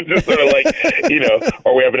 It's just sort of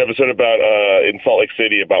or we have an episode about, in Salt Lake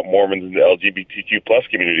City, about Mormons and the LGBTQ plus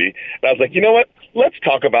community. And I was like, you know what? Let's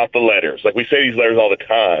talk about the letters. We say these letters all the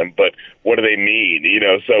time, but what do they mean?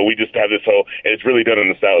 So we just have this whole, and it's really done in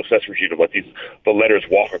the style of Sesame Street of the letters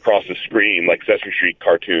walk across the screen like Sesame Street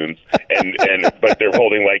cartoons, but they're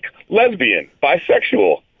holding lesbian,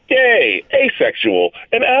 bisexual, gay, asexual,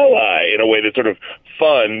 and ally in a way that's sort of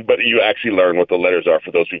fun, but you actually learn what the letters are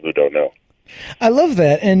for those people who don't know. I love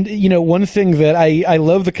that. And, one thing that I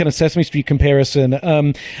love the kind of Sesame Street comparison,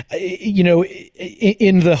 in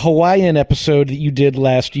the Hawaiian episode that you did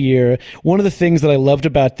last year, one of the things that I loved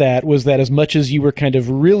about that was that as much as you were kind of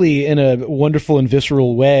really in a wonderful and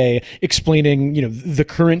visceral way explaining, the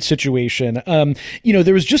current situation,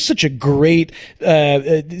 there was just such a great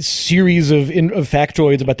series of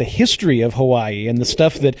factoids about the history of Hawaii and the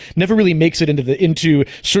stuff that never really makes it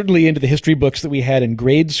certainly into the history books that we had in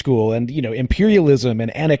grade school, and, imperialism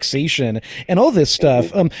and annexation and all this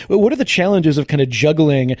stuff. What are the challenges of kind of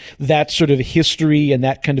juggling that sort of history and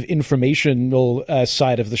that kind of informational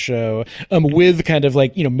side of the show with kind of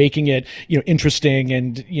making it, interesting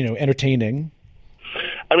and, entertaining?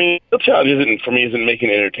 I mean, the challenge isn't making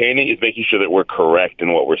it entertaining. It's making sure that we're correct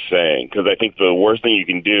in what we're saying. Because I think the worst thing you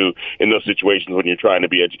can do in those situations when you're trying to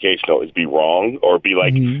be educational is be wrong or be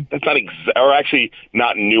like, that's not or actually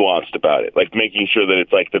not nuanced about it. Like making sure that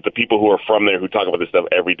it's like that the people who are from there who talk about this stuff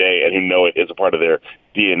every day and who know it as a part of their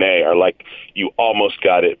DNA are like, you almost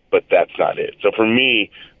got it, but that's not it. So for me,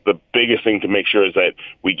 the biggest thing to make sure is that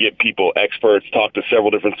we get people, experts, talk to several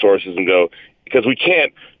different sources and go, because we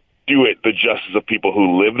can't do it the justice of people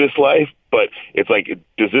who live this life, but it's like,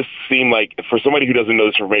 does this seem like, for somebody who doesn't know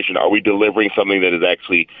this information, are we delivering something that is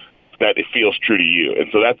actually, that it feels true to you? And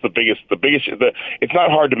so that's the biggest, it's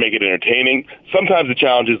not hard to make it entertaining. Sometimes the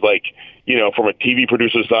challenge is like, you know, from a TV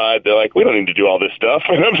producer side, they're like, we don't need to do all this stuff.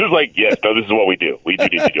 And I'm just like, yes, no, this is what we do. We do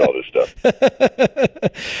need to do all this stuff.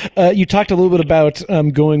 You talked a little bit about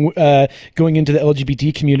going into the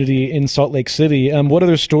LGBT community in Salt Lake City. What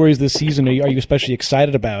other stories this season are you especially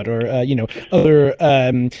excited about, or other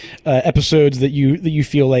episodes that you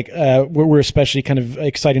feel like were especially kind of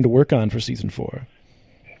exciting to work on for season 4?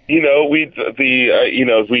 You know, we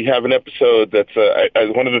have an episode that's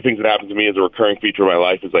one of the things that happens to me as a recurring feature of my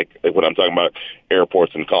life is like when I'm talking about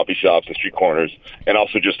airports and coffee shops and street corners, and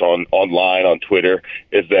also just online on Twitter,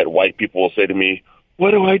 is that white people will say to me,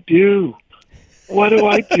 "What do I do? What do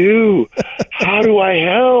I do? How do I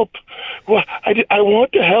help? Well, I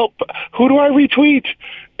want to help. Who do I retweet?"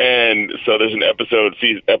 And so there's an episode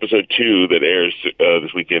 2 that airs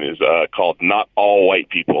this weekend is called "Not All White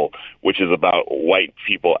People," which is about white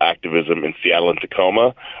people activism in Seattle and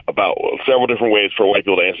Tacoma, about several different ways for white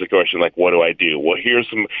people to answer the question like, "What do I do?" Well, here's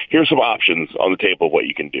some options on the table of what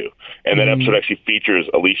you can do. And that episode actually features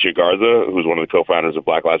Alicia Garza, who's one of the co-founders of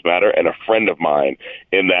Black Lives Matter, and a friend of mine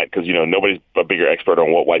in that, because nobody's a bigger expert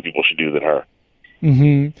on what white people should do than her.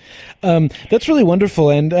 That's really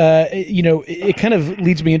wonderful, and it kind of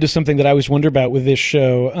leads me into something that I always wonder about with this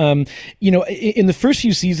show. In the first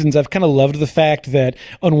few seasons, I've kind of loved the fact that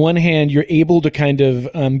on one hand, you're able to kind of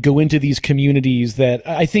go into these communities that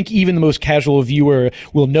I think even the most casual viewer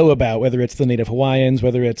will know about, whether it's the Native Hawaiians,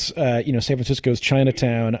 whether it's San Francisco's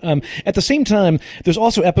Chinatown. At the same time, there's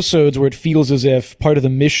also episodes where it feels as if part of the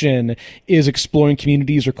mission is exploring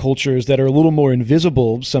communities or cultures that are a little more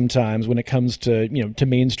invisible sometimes when it comes to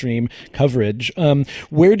mainstream coverage.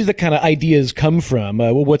 Where do the kind of ideas come from?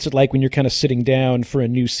 What's it like when you're kind of sitting down for a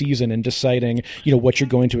new season and deciding, what you're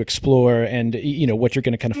going to explore and, what you're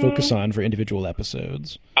going to kind of focus on for individual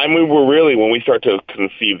episodes? I mean, when we start to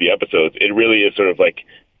conceive the episodes, it really is sort of like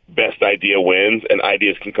best idea wins, and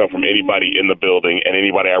ideas can come from anybody in the building and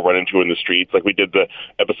anybody I run into in the streets. Like we did the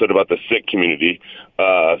episode about the Sikh community,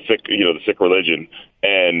 the Sikh religion,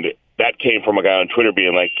 and that came from a guy on Twitter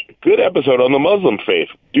being like, "Good episode on the Muslim faith.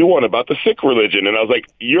 Do one about the Sikh religion." And I was like,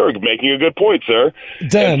 "You're making a good point, sir."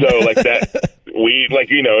 Done. And so like that,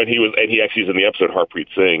 and he actually is in the episode, Harpreet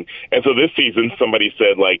Singh. And so this season, somebody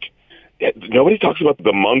said like, nobody talks about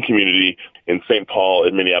the Hmong community in St. Paul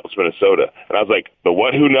in Minneapolis, Minnesota. And I was like, the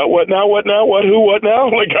what, who, now, what now, what now, what, who, what now?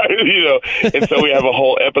 And so we have a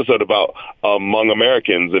whole episode about Hmong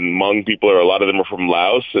Americans, and Hmong people a lot of them are from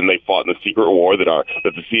Laos, and they fought in the secret war that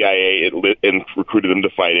the CIA recruited them to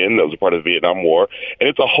fight in. That was a part of the Vietnam War. And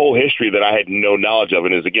it's a whole history that I had no knowledge of,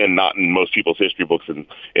 and is, again, not in most people's history books in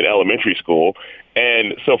elementary school.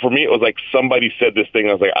 And so for me, it was like somebody said this thing.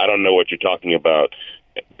 I was like, I don't know what you're talking about.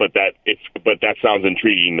 But that sounds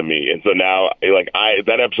intriguing to me, and so now,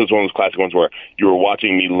 that episode's one of those classic ones where you were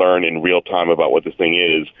watching me learn in real time about what this thing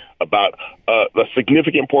is, about the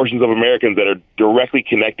significant portions of Americans that are directly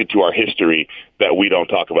connected to our history that we don't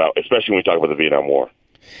talk about, especially when we talk about the Vietnam War.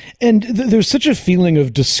 And there's such a feeling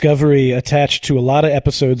of discovery attached to a lot of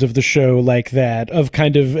episodes of the show like that, of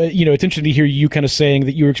kind of, it's interesting to hear you kind of saying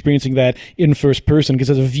that you were experiencing that in first person,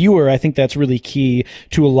 because as a viewer, I think that's really key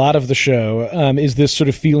to a lot of the show, is this sort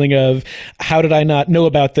of feeling of, how did I not know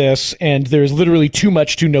about this? And there's literally too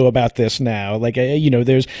much to know about this now. Like,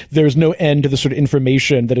 there's no end to the sort of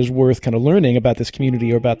information that is worth kind of learning about this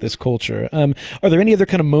community or about this culture. Are there any other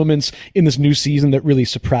kind of moments in this new season that really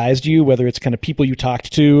surprised you, whether it's kind of people you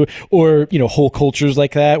talked to, or whole cultures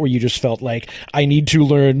like that, where you just felt like, I need to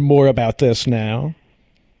learn more about this now?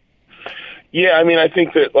 Yeah, I mean, I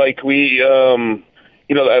think that we,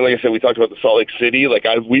 like I said, we talked about the Salt Lake City.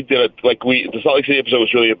 The Salt Lake City episode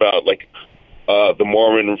was really about the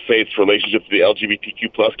Mormon faith's relationship to the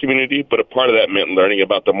LGBTQ plus community, but a part of that meant learning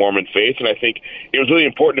about the Mormon faith. And I think it was really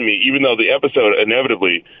important to me, even though the episode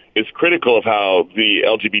inevitably is critical of how the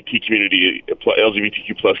LGBTQ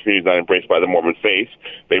plus community is not embraced by the Mormon faith.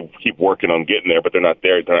 They keep working on getting there, but they're not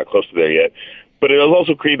there. They're not close to there yet. But it was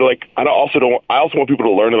also created like I also want people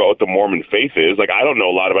to learn about what the Mormon faith is. Like I don't know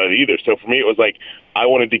a lot about it either. So for me, it was like I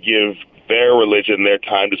wanted to give their religion their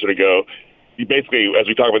time to sort of go. Basically, as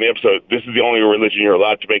we talk about in the episode, this is the only religion you're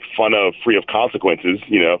allowed to make fun of free of consequences.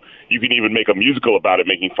 You know, you can even make a musical about it,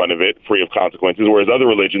 making fun of it free of consequences. Whereas other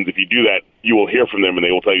religions, if you do that, you will hear from them and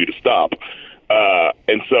they will tell you to stop.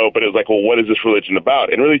 And so, but it was like, well, what is this religion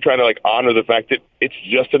about? And really trying to like honor the fact that it's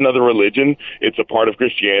just another religion. It's a part of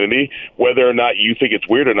Christianity. Whether or not you think it's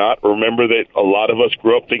weird or not, remember that a lot of us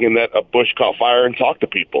grew up thinking that a bush caught fire and talked to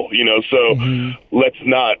people, you know, so let's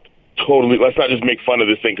not just make fun of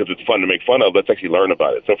this thing because it's fun to make fun of. Let's actually learn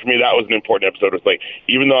about it. So for me, that was an important episode. It's like,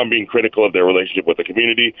 even though I'm being critical of their relationship with the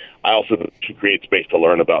community, I also to create space to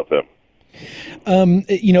learn about them.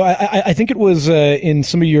 You know, I think it was in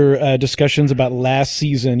some of your discussions about last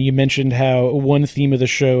season, you mentioned how one theme of the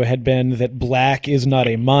show had been that black is not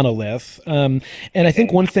a monolith. And I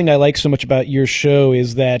think one thing I like so much about your show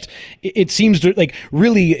is that it seems to, like,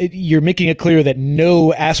 really you're making it clear that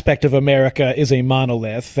no aspect of America is a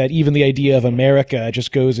monolith, that even the idea of America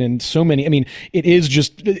just goes in so many, I mean, it is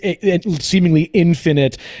just seemingly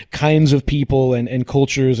infinite kinds of people and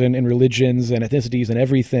cultures and religions and ethnicities and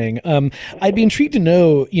everything. I'd be intrigued to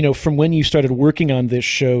know, you know, from when you started working on this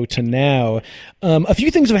show to now, a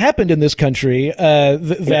few things have happened in this country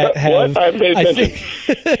that have,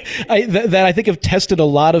 that I think have tested a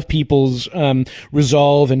lot of people's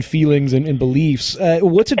resolve and feelings and beliefs.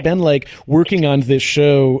 What's it been like working on this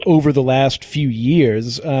show over the last few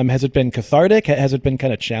years? Has it been cathartic? Has it been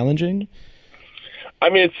kind of challenging?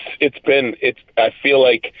 I mean, I feel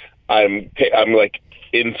like I'm like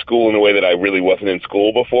in school in a way that I really wasn't in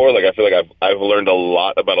school before. Like I feel like I've learned a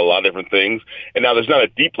lot about a lot of different things. And now there's not a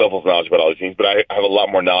deep level of knowledge about all these things, but I have a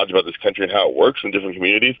lot more knowledge about this country and how it works in different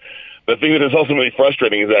communities. The thing that is ultimately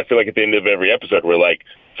frustrating is that I feel like at the end of every episode we're like,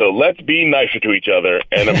 so let's be nicer to each other,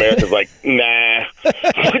 and America's like, nah.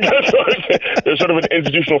 There's sort of an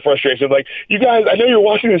institutional frustration. Like, you guys, I know you're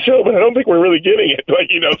watching the show, but I don't think we're really getting it. Like,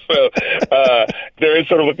 you know, so there is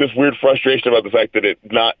sort of like this weird frustration about the fact that it's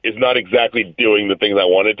not exactly doing the things I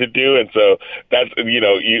wanted to do, and so that's, you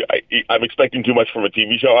know, I'm expecting too much from a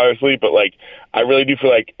TV show, obviously, but like I really do feel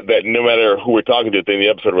like that no matter who we're talking to at the end of the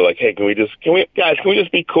episode, we're like, hey, can we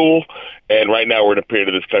just be cool? And right now we're in a period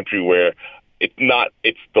of this country where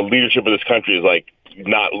it's the leadership of this country is like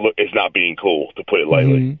it's not being cool, to put it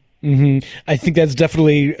lightly. Mm-hmm. I think that's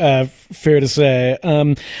definitely fair to say.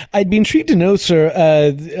 I'd be intrigued to know, sir,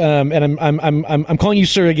 and I'm calling you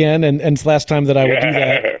sir again, and it's the last time that I will do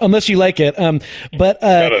that, unless you like it. But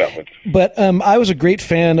I was a great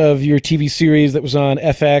fan of your TV series that was on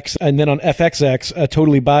FX and then on FXX,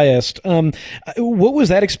 Totally Biased. What was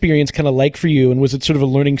that experience kind of like for you, and was it sort of a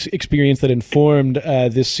learning experience that informed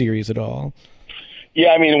this series at all?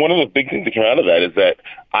 Yeah, I mean, one of the big things that came out of that is that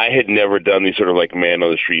I had never done these sort of like man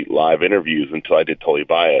on the street live interviews until I did Totally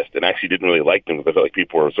Biased, and actually didn't really like them because I felt like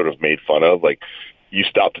people were sort of made fun of. Like, you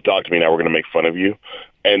stopped to talk to me, now we're going to make fun of you.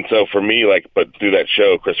 And so for me, like, but through that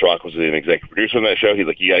show, Chris Rock was an executive producer on that show. He's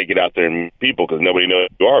like, you got to get out there and meet people because nobody knows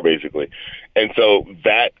who you are, basically. And so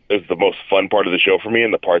that is the most fun part of the show for me,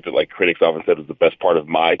 and the part that like critics often said was the best part of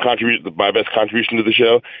my best contribution to the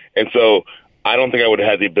show. And so I don't think I would have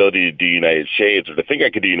had the ability to do United Shades or to think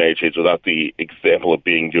I could do United Shades without the example of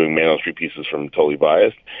doing man on the street pieces from Totally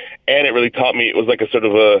Biased. And it really taught me, it was like a sort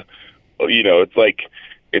of a, you know, it's like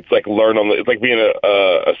it's like being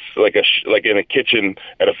like in a kitchen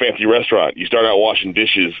at a fancy restaurant. You start out washing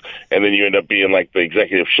dishes and then you end up being like the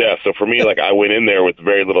executive chef. So for me, like I went in there with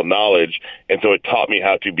very little knowledge, and so it taught me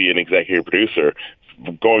how to be an executive producer,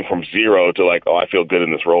 going from zero to like, oh, I feel good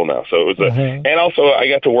in this role now. So it was and also I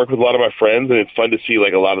got to work with a lot of my friends, and it's fun to see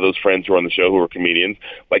like a lot of those friends who are on the show who are comedians,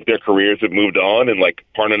 like their careers have moved on, and like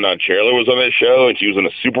Parna Nancherla was on that show, and she was in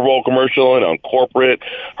a Super Bowl commercial and on Corporate.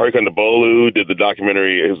 Harika Ndabolu did the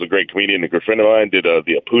documentary. He was a great comedian, a good friend of mine, did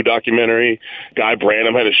the Apu documentary. Guy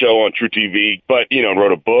Branum had a show on True TV, but, you know,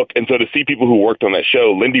 wrote a book. And so to see people who worked on that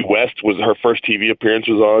show, Lindy West was her first TV appearance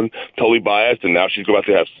was on Totally Biased, and now she's about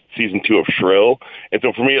to have season 2 of Shrill. And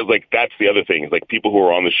so for me, it's like, that's the other thing. It's like people who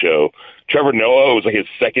are on the show. Trevor Noah, it was like his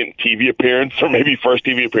second TV appearance, or maybe first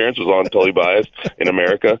TV appearance, was on Totally Biased in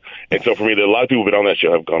America. And so for me, a lot of people who've been on that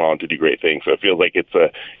show have gone on to do great things. So it feels like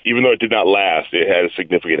it's even though it did not last, it had a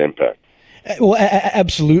significant impact. Well,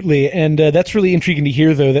 absolutely. And that's really intriguing to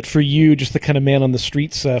hear, though, that for you, just the kind of man on the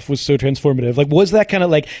street stuff was so transformative. Like, was that kind of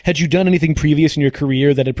like, had you done anything previous in your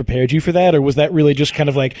career that had prepared you for that? Or was that really just kind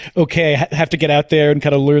of like, okay, I have to get out there and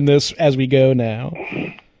kind of learn this as we go now?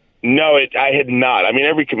 No, I had not. I mean,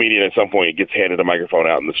 every comedian at some point gets handed a microphone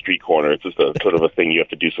out in the street corner. It's just a sort of a thing you have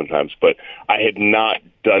to do sometimes. But I had not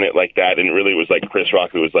done it like that, and it really was like Chris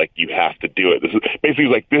Rock who was like, "You have to do it." This is basically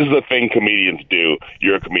like, "This is a thing comedians do.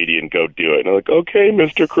 You're a comedian, go do it." And I'm like, "Okay,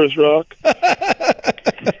 Mr. Chris Rock."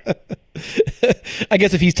 I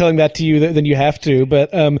guess if he's telling that to you, then you have to.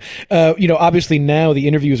 But obviously now the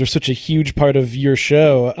interviews are such a huge part of your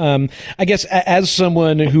show. I guess as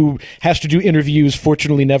someone who has to do interviews,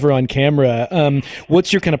 fortunately never on camera,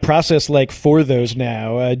 what's your kind of process like for those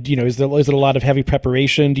now? Is it a lot of heavy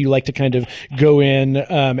preparation? Do you like to kind of go in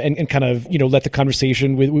and kind of let the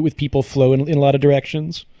conversation with people flow in a lot of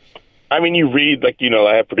directions? I mean, you read,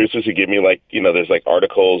 I have producers who give me, there's,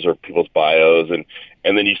 articles or people's bios,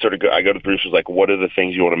 and then you sort of I go to the producers, what are the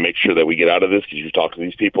things you want to make sure that we get out of this because you talk to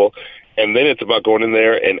these people? And then it's about going in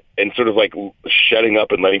there and sort of, shutting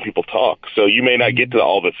up and letting people talk. So you may not get to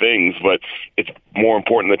all the things, but it's more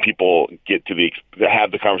important that people get to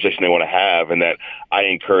have the conversation they want to have, and that I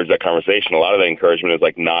encourage that conversation. A lot of the encouragement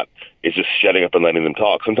is just shutting up and letting them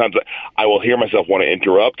talk. Sometimes I will hear myself want to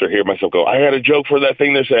interrupt or hear myself go, "I had a joke for that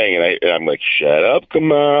thing they're saying," and I'm like, "Shut up,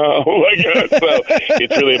 come on!" So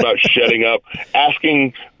it's really about shutting up, asking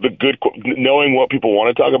knowing what people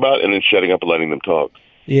want to talk about, and then shutting up and letting them talk.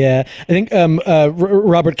 Yeah, I think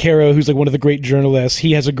Robert Caro, who's one of the great journalists,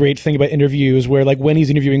 he has a great thing about interviews where when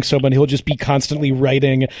he's interviewing someone, he'll just be constantly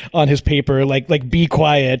writing on his paper, be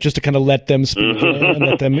quiet, just to kind of let them speak and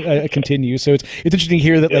let them continue. So it's interesting to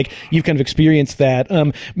hear that you've kind of experienced that.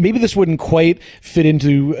 Maybe this wouldn't quite fit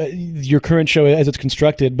into your current show as it's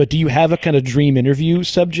constructed, but do you have a kind of dream interview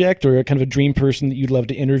subject or a kind of a dream person that you'd love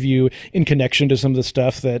to interview in connection to some of the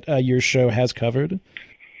stuff that your show has covered?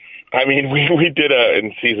 I mean, we did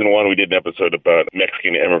in season 1, we did an episode about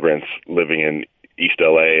Mexican immigrants living in East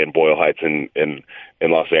LA and Boyle Heights in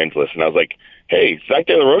Los Angeles. And I was like, "Hey, Zach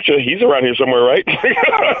De La Rocha, he's around here somewhere, right?"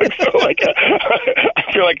 I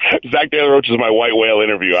feel like Zach De La Rocha is my white whale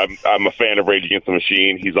interview. I'm a fan of Rage Against the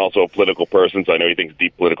Machine. He's also a political person, so I know he thinks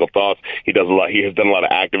deep political thoughts. He has done a lot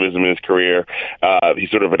of activism in his career.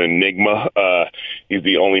 He's sort of an enigma. He's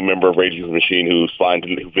the only member of Rage Against the Machine who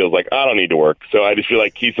feels like, "I don't need to work." So I just feel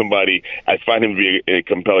like he's somebody, I find him to be a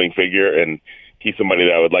compelling figure, and he's somebody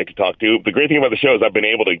that I would like to talk to. The great thing about the show is I've been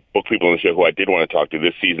able to book people on the show who I did want to talk to.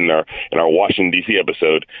 This season, in our Washington, D.C.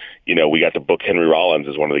 episode, we got to book Henry Rollins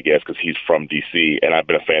as one of the guests because he's from D.C., and I've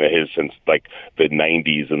been a fan of his since, the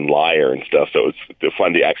 90s and Liar and stuff. So it's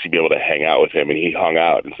fun to actually be able to hang out with him, and he hung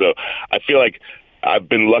out. And so I feel like I've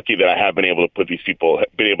been lucky that I have been able to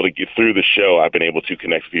been able to get through the show. I've been able to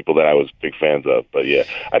connect with people that I was big fans of. But yeah,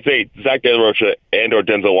 I'd say Zach De La Rocha and or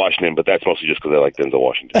Denzel Washington, but that's mostly just because I like Denzel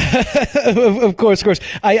Washington. Of course.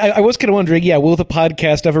 I was kind of wondering, will the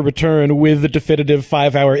podcast ever return with the definitive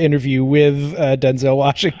 5-hour interview with Denzel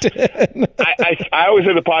Washington? I always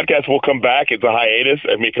say the podcast will come back. It's a hiatus.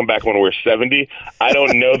 It may come back when we're 70. I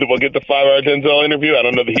don't know that we'll get the 5-hour Denzel interview. I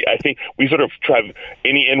don't know that I think we sort of tried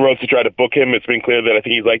any inroads to try to book him. It's been clear that I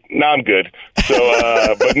think he's like, "Nah, I'm good." So,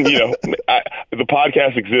 but the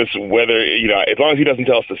podcast exists. Whether as long as he doesn't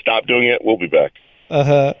tell us to stop doing it, we'll be back.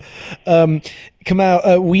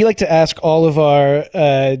 Kamau, we like to ask all of our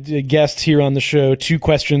guests here on the show 2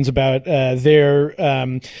 questions about their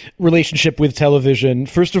relationship with television.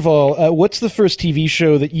 First of all, what's the first TV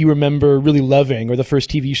show that you remember really loving, or the first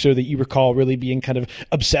TV show that you recall really being kind of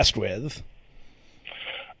obsessed with?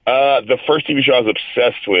 The first TV show I was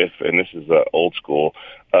obsessed with, and this is old school,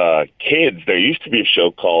 kids, there used to be a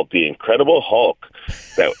show called The Incredible Hulk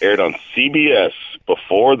that aired on CBS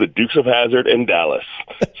before The Dukes of Hazzard and Dallas,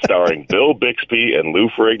 starring Bill Bixby and Lou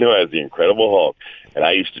Ferrigno as The Incredible Hulk. And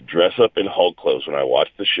I used to dress up in Hulk clothes when I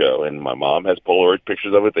watched the show, and my mom has Polaroid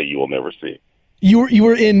pictures of it that you will never see. You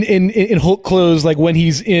were in Hulk clothes, when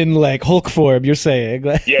he's in Hulk form. You're saying?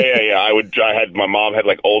 Yeah. My mom had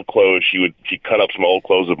old clothes. She cut up some old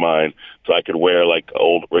clothes of mine so I could wear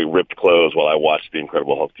old ripped clothes while I watched the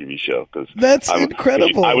Incredible Hulk TV show. That's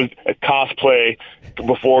incredible. I was a cosplay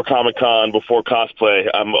before Comic-Con, before cosplay.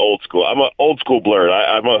 I'm old school. I'm an old school blurred.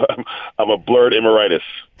 I'm a blurred emeritus.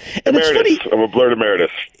 And it's funny. I'm a blurred emeritus.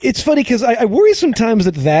 It's funny because I worry sometimes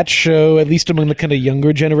that show, at least among the kind of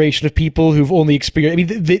younger generation of people who've only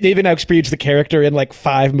experienced, they've now experienced the character in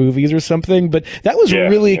 5 movies or something, but that was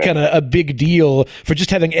really kind of a big deal for just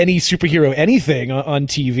having any superhero anything on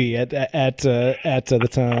TV at the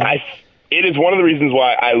time. It is one of the reasons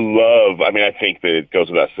why I think that it goes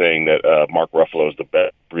without saying that Mark Ruffalo is the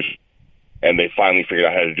best Bruce and they finally figured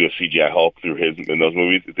out how to do a CGI Hulk through in those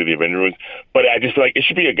movies, through the Avengers movies. But I just feel like it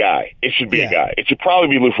should be a guy. It should be a guy. It should probably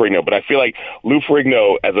be Lou Ferrigno, but I feel like Lou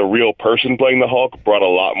Ferrigno as a real person playing the Hulk brought a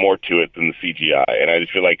lot more to it than the CGI, and I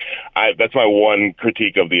just feel like that's my one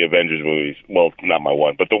critique of the Avengers movies. Well, not my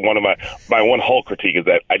one, but my one Hulk critique is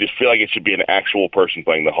that I just feel like it should be an actual person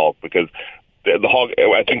playing the Hulk, because the Hulk,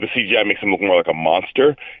 I think the CGI makes him look more like a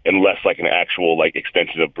monster and less like an actual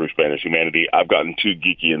extension of Bruce Banner's humanity. I've gotten too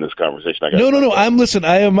geeky in this conversation. No. I'm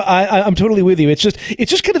totally with you. It's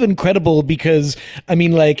just kind of incredible because I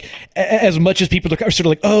mean, as much as people are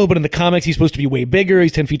sort of oh, but in the comics he's supposed to be way bigger.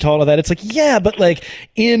 He's 10 feet tall. All that. It's yeah, but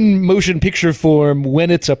in motion picture form,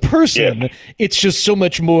 when it's a person, it's just so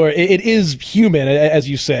much more. It is human, as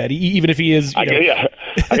you said, even if he is. I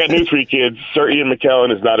got news for you kids. Sir Ian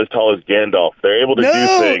McKellen is not as tall as Gandalf. They're able to do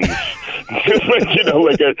things.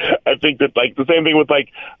 I think that the same thing with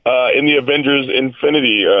in the Avengers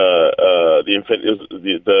Infinity,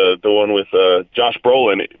 the one with Josh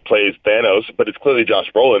Brolin plays Thanos, but it's clearly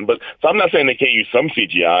Josh Brolin. But so I'm not saying they can't use some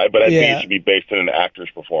CGI, but I think it should be based on an actor's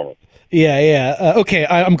performance. Okay,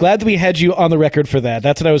 I'm glad that we had you on the record for that.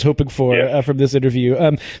 That's what I was hoping for from this interview.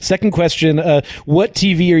 Second question: what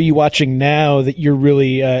TV are you watching now that you're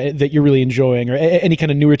really enjoying, or any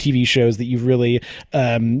kind of newer TV shows that you've really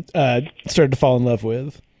started to fall in love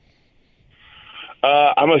with?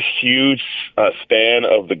 I'm a huge stan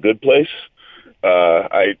of The Good Place.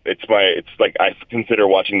 I consider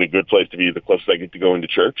watching The Good Place to be the closest I get to going to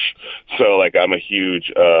church. So I'm a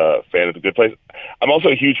huge fan of The Good Place. I'm also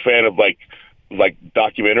a huge fan of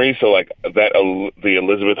documentaries. So the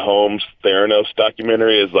Elizabeth Holmes Theranos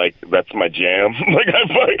documentary is that's my jam.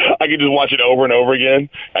 I can just watch it over and over again.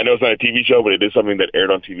 I know it's not a TV show, but it is something that aired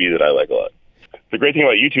on TV that I like a lot. The great thing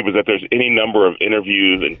about YouTube is that there's any number of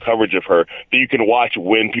interviews and coverage of her that you can watch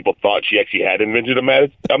when people thought she actually had invented a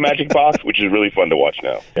magic box, which is really fun to watch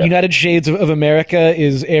now. Yeah. United Shades of America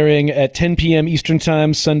is airing at 10 p.m. Eastern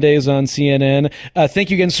Time, Sundays on CNN. Thank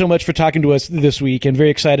you again so much for talking to us this week, and very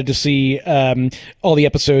excited to see all the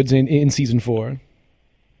episodes in Season 4.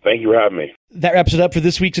 Thank you for having me. That wraps it up for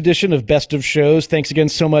this week's edition of Best of Shows. Thanks again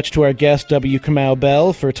so much to our guest, W. Kamau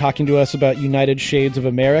Bell, for talking to us about United Shades of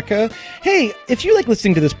America. Hey, if you like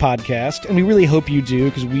listening to this podcast, and we really hope you do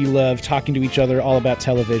because we love talking to each other all about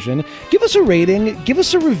television, give us a rating, give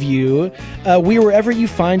us a review. We are wherever you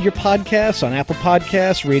find your podcasts, on Apple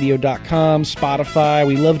Podcasts, radio.com, Spotify.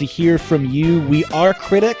 We love to hear from you. We are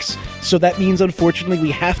critics, so that means, unfortunately,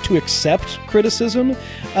 we have to accept criticism.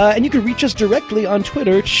 And you can reach us directly on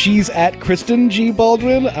Twitter. She's at Kristen G.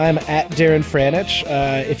 Baldwin. I'm at Darren Franich.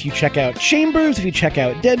 If you check out Chambers, if you check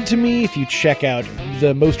out Dead to Me, if you check out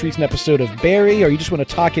the most recent episode of Barry, or you just want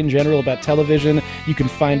to talk in general about television, you can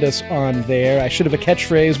find us on there. I should have a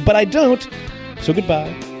catchphrase, but I don't. So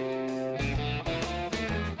goodbye.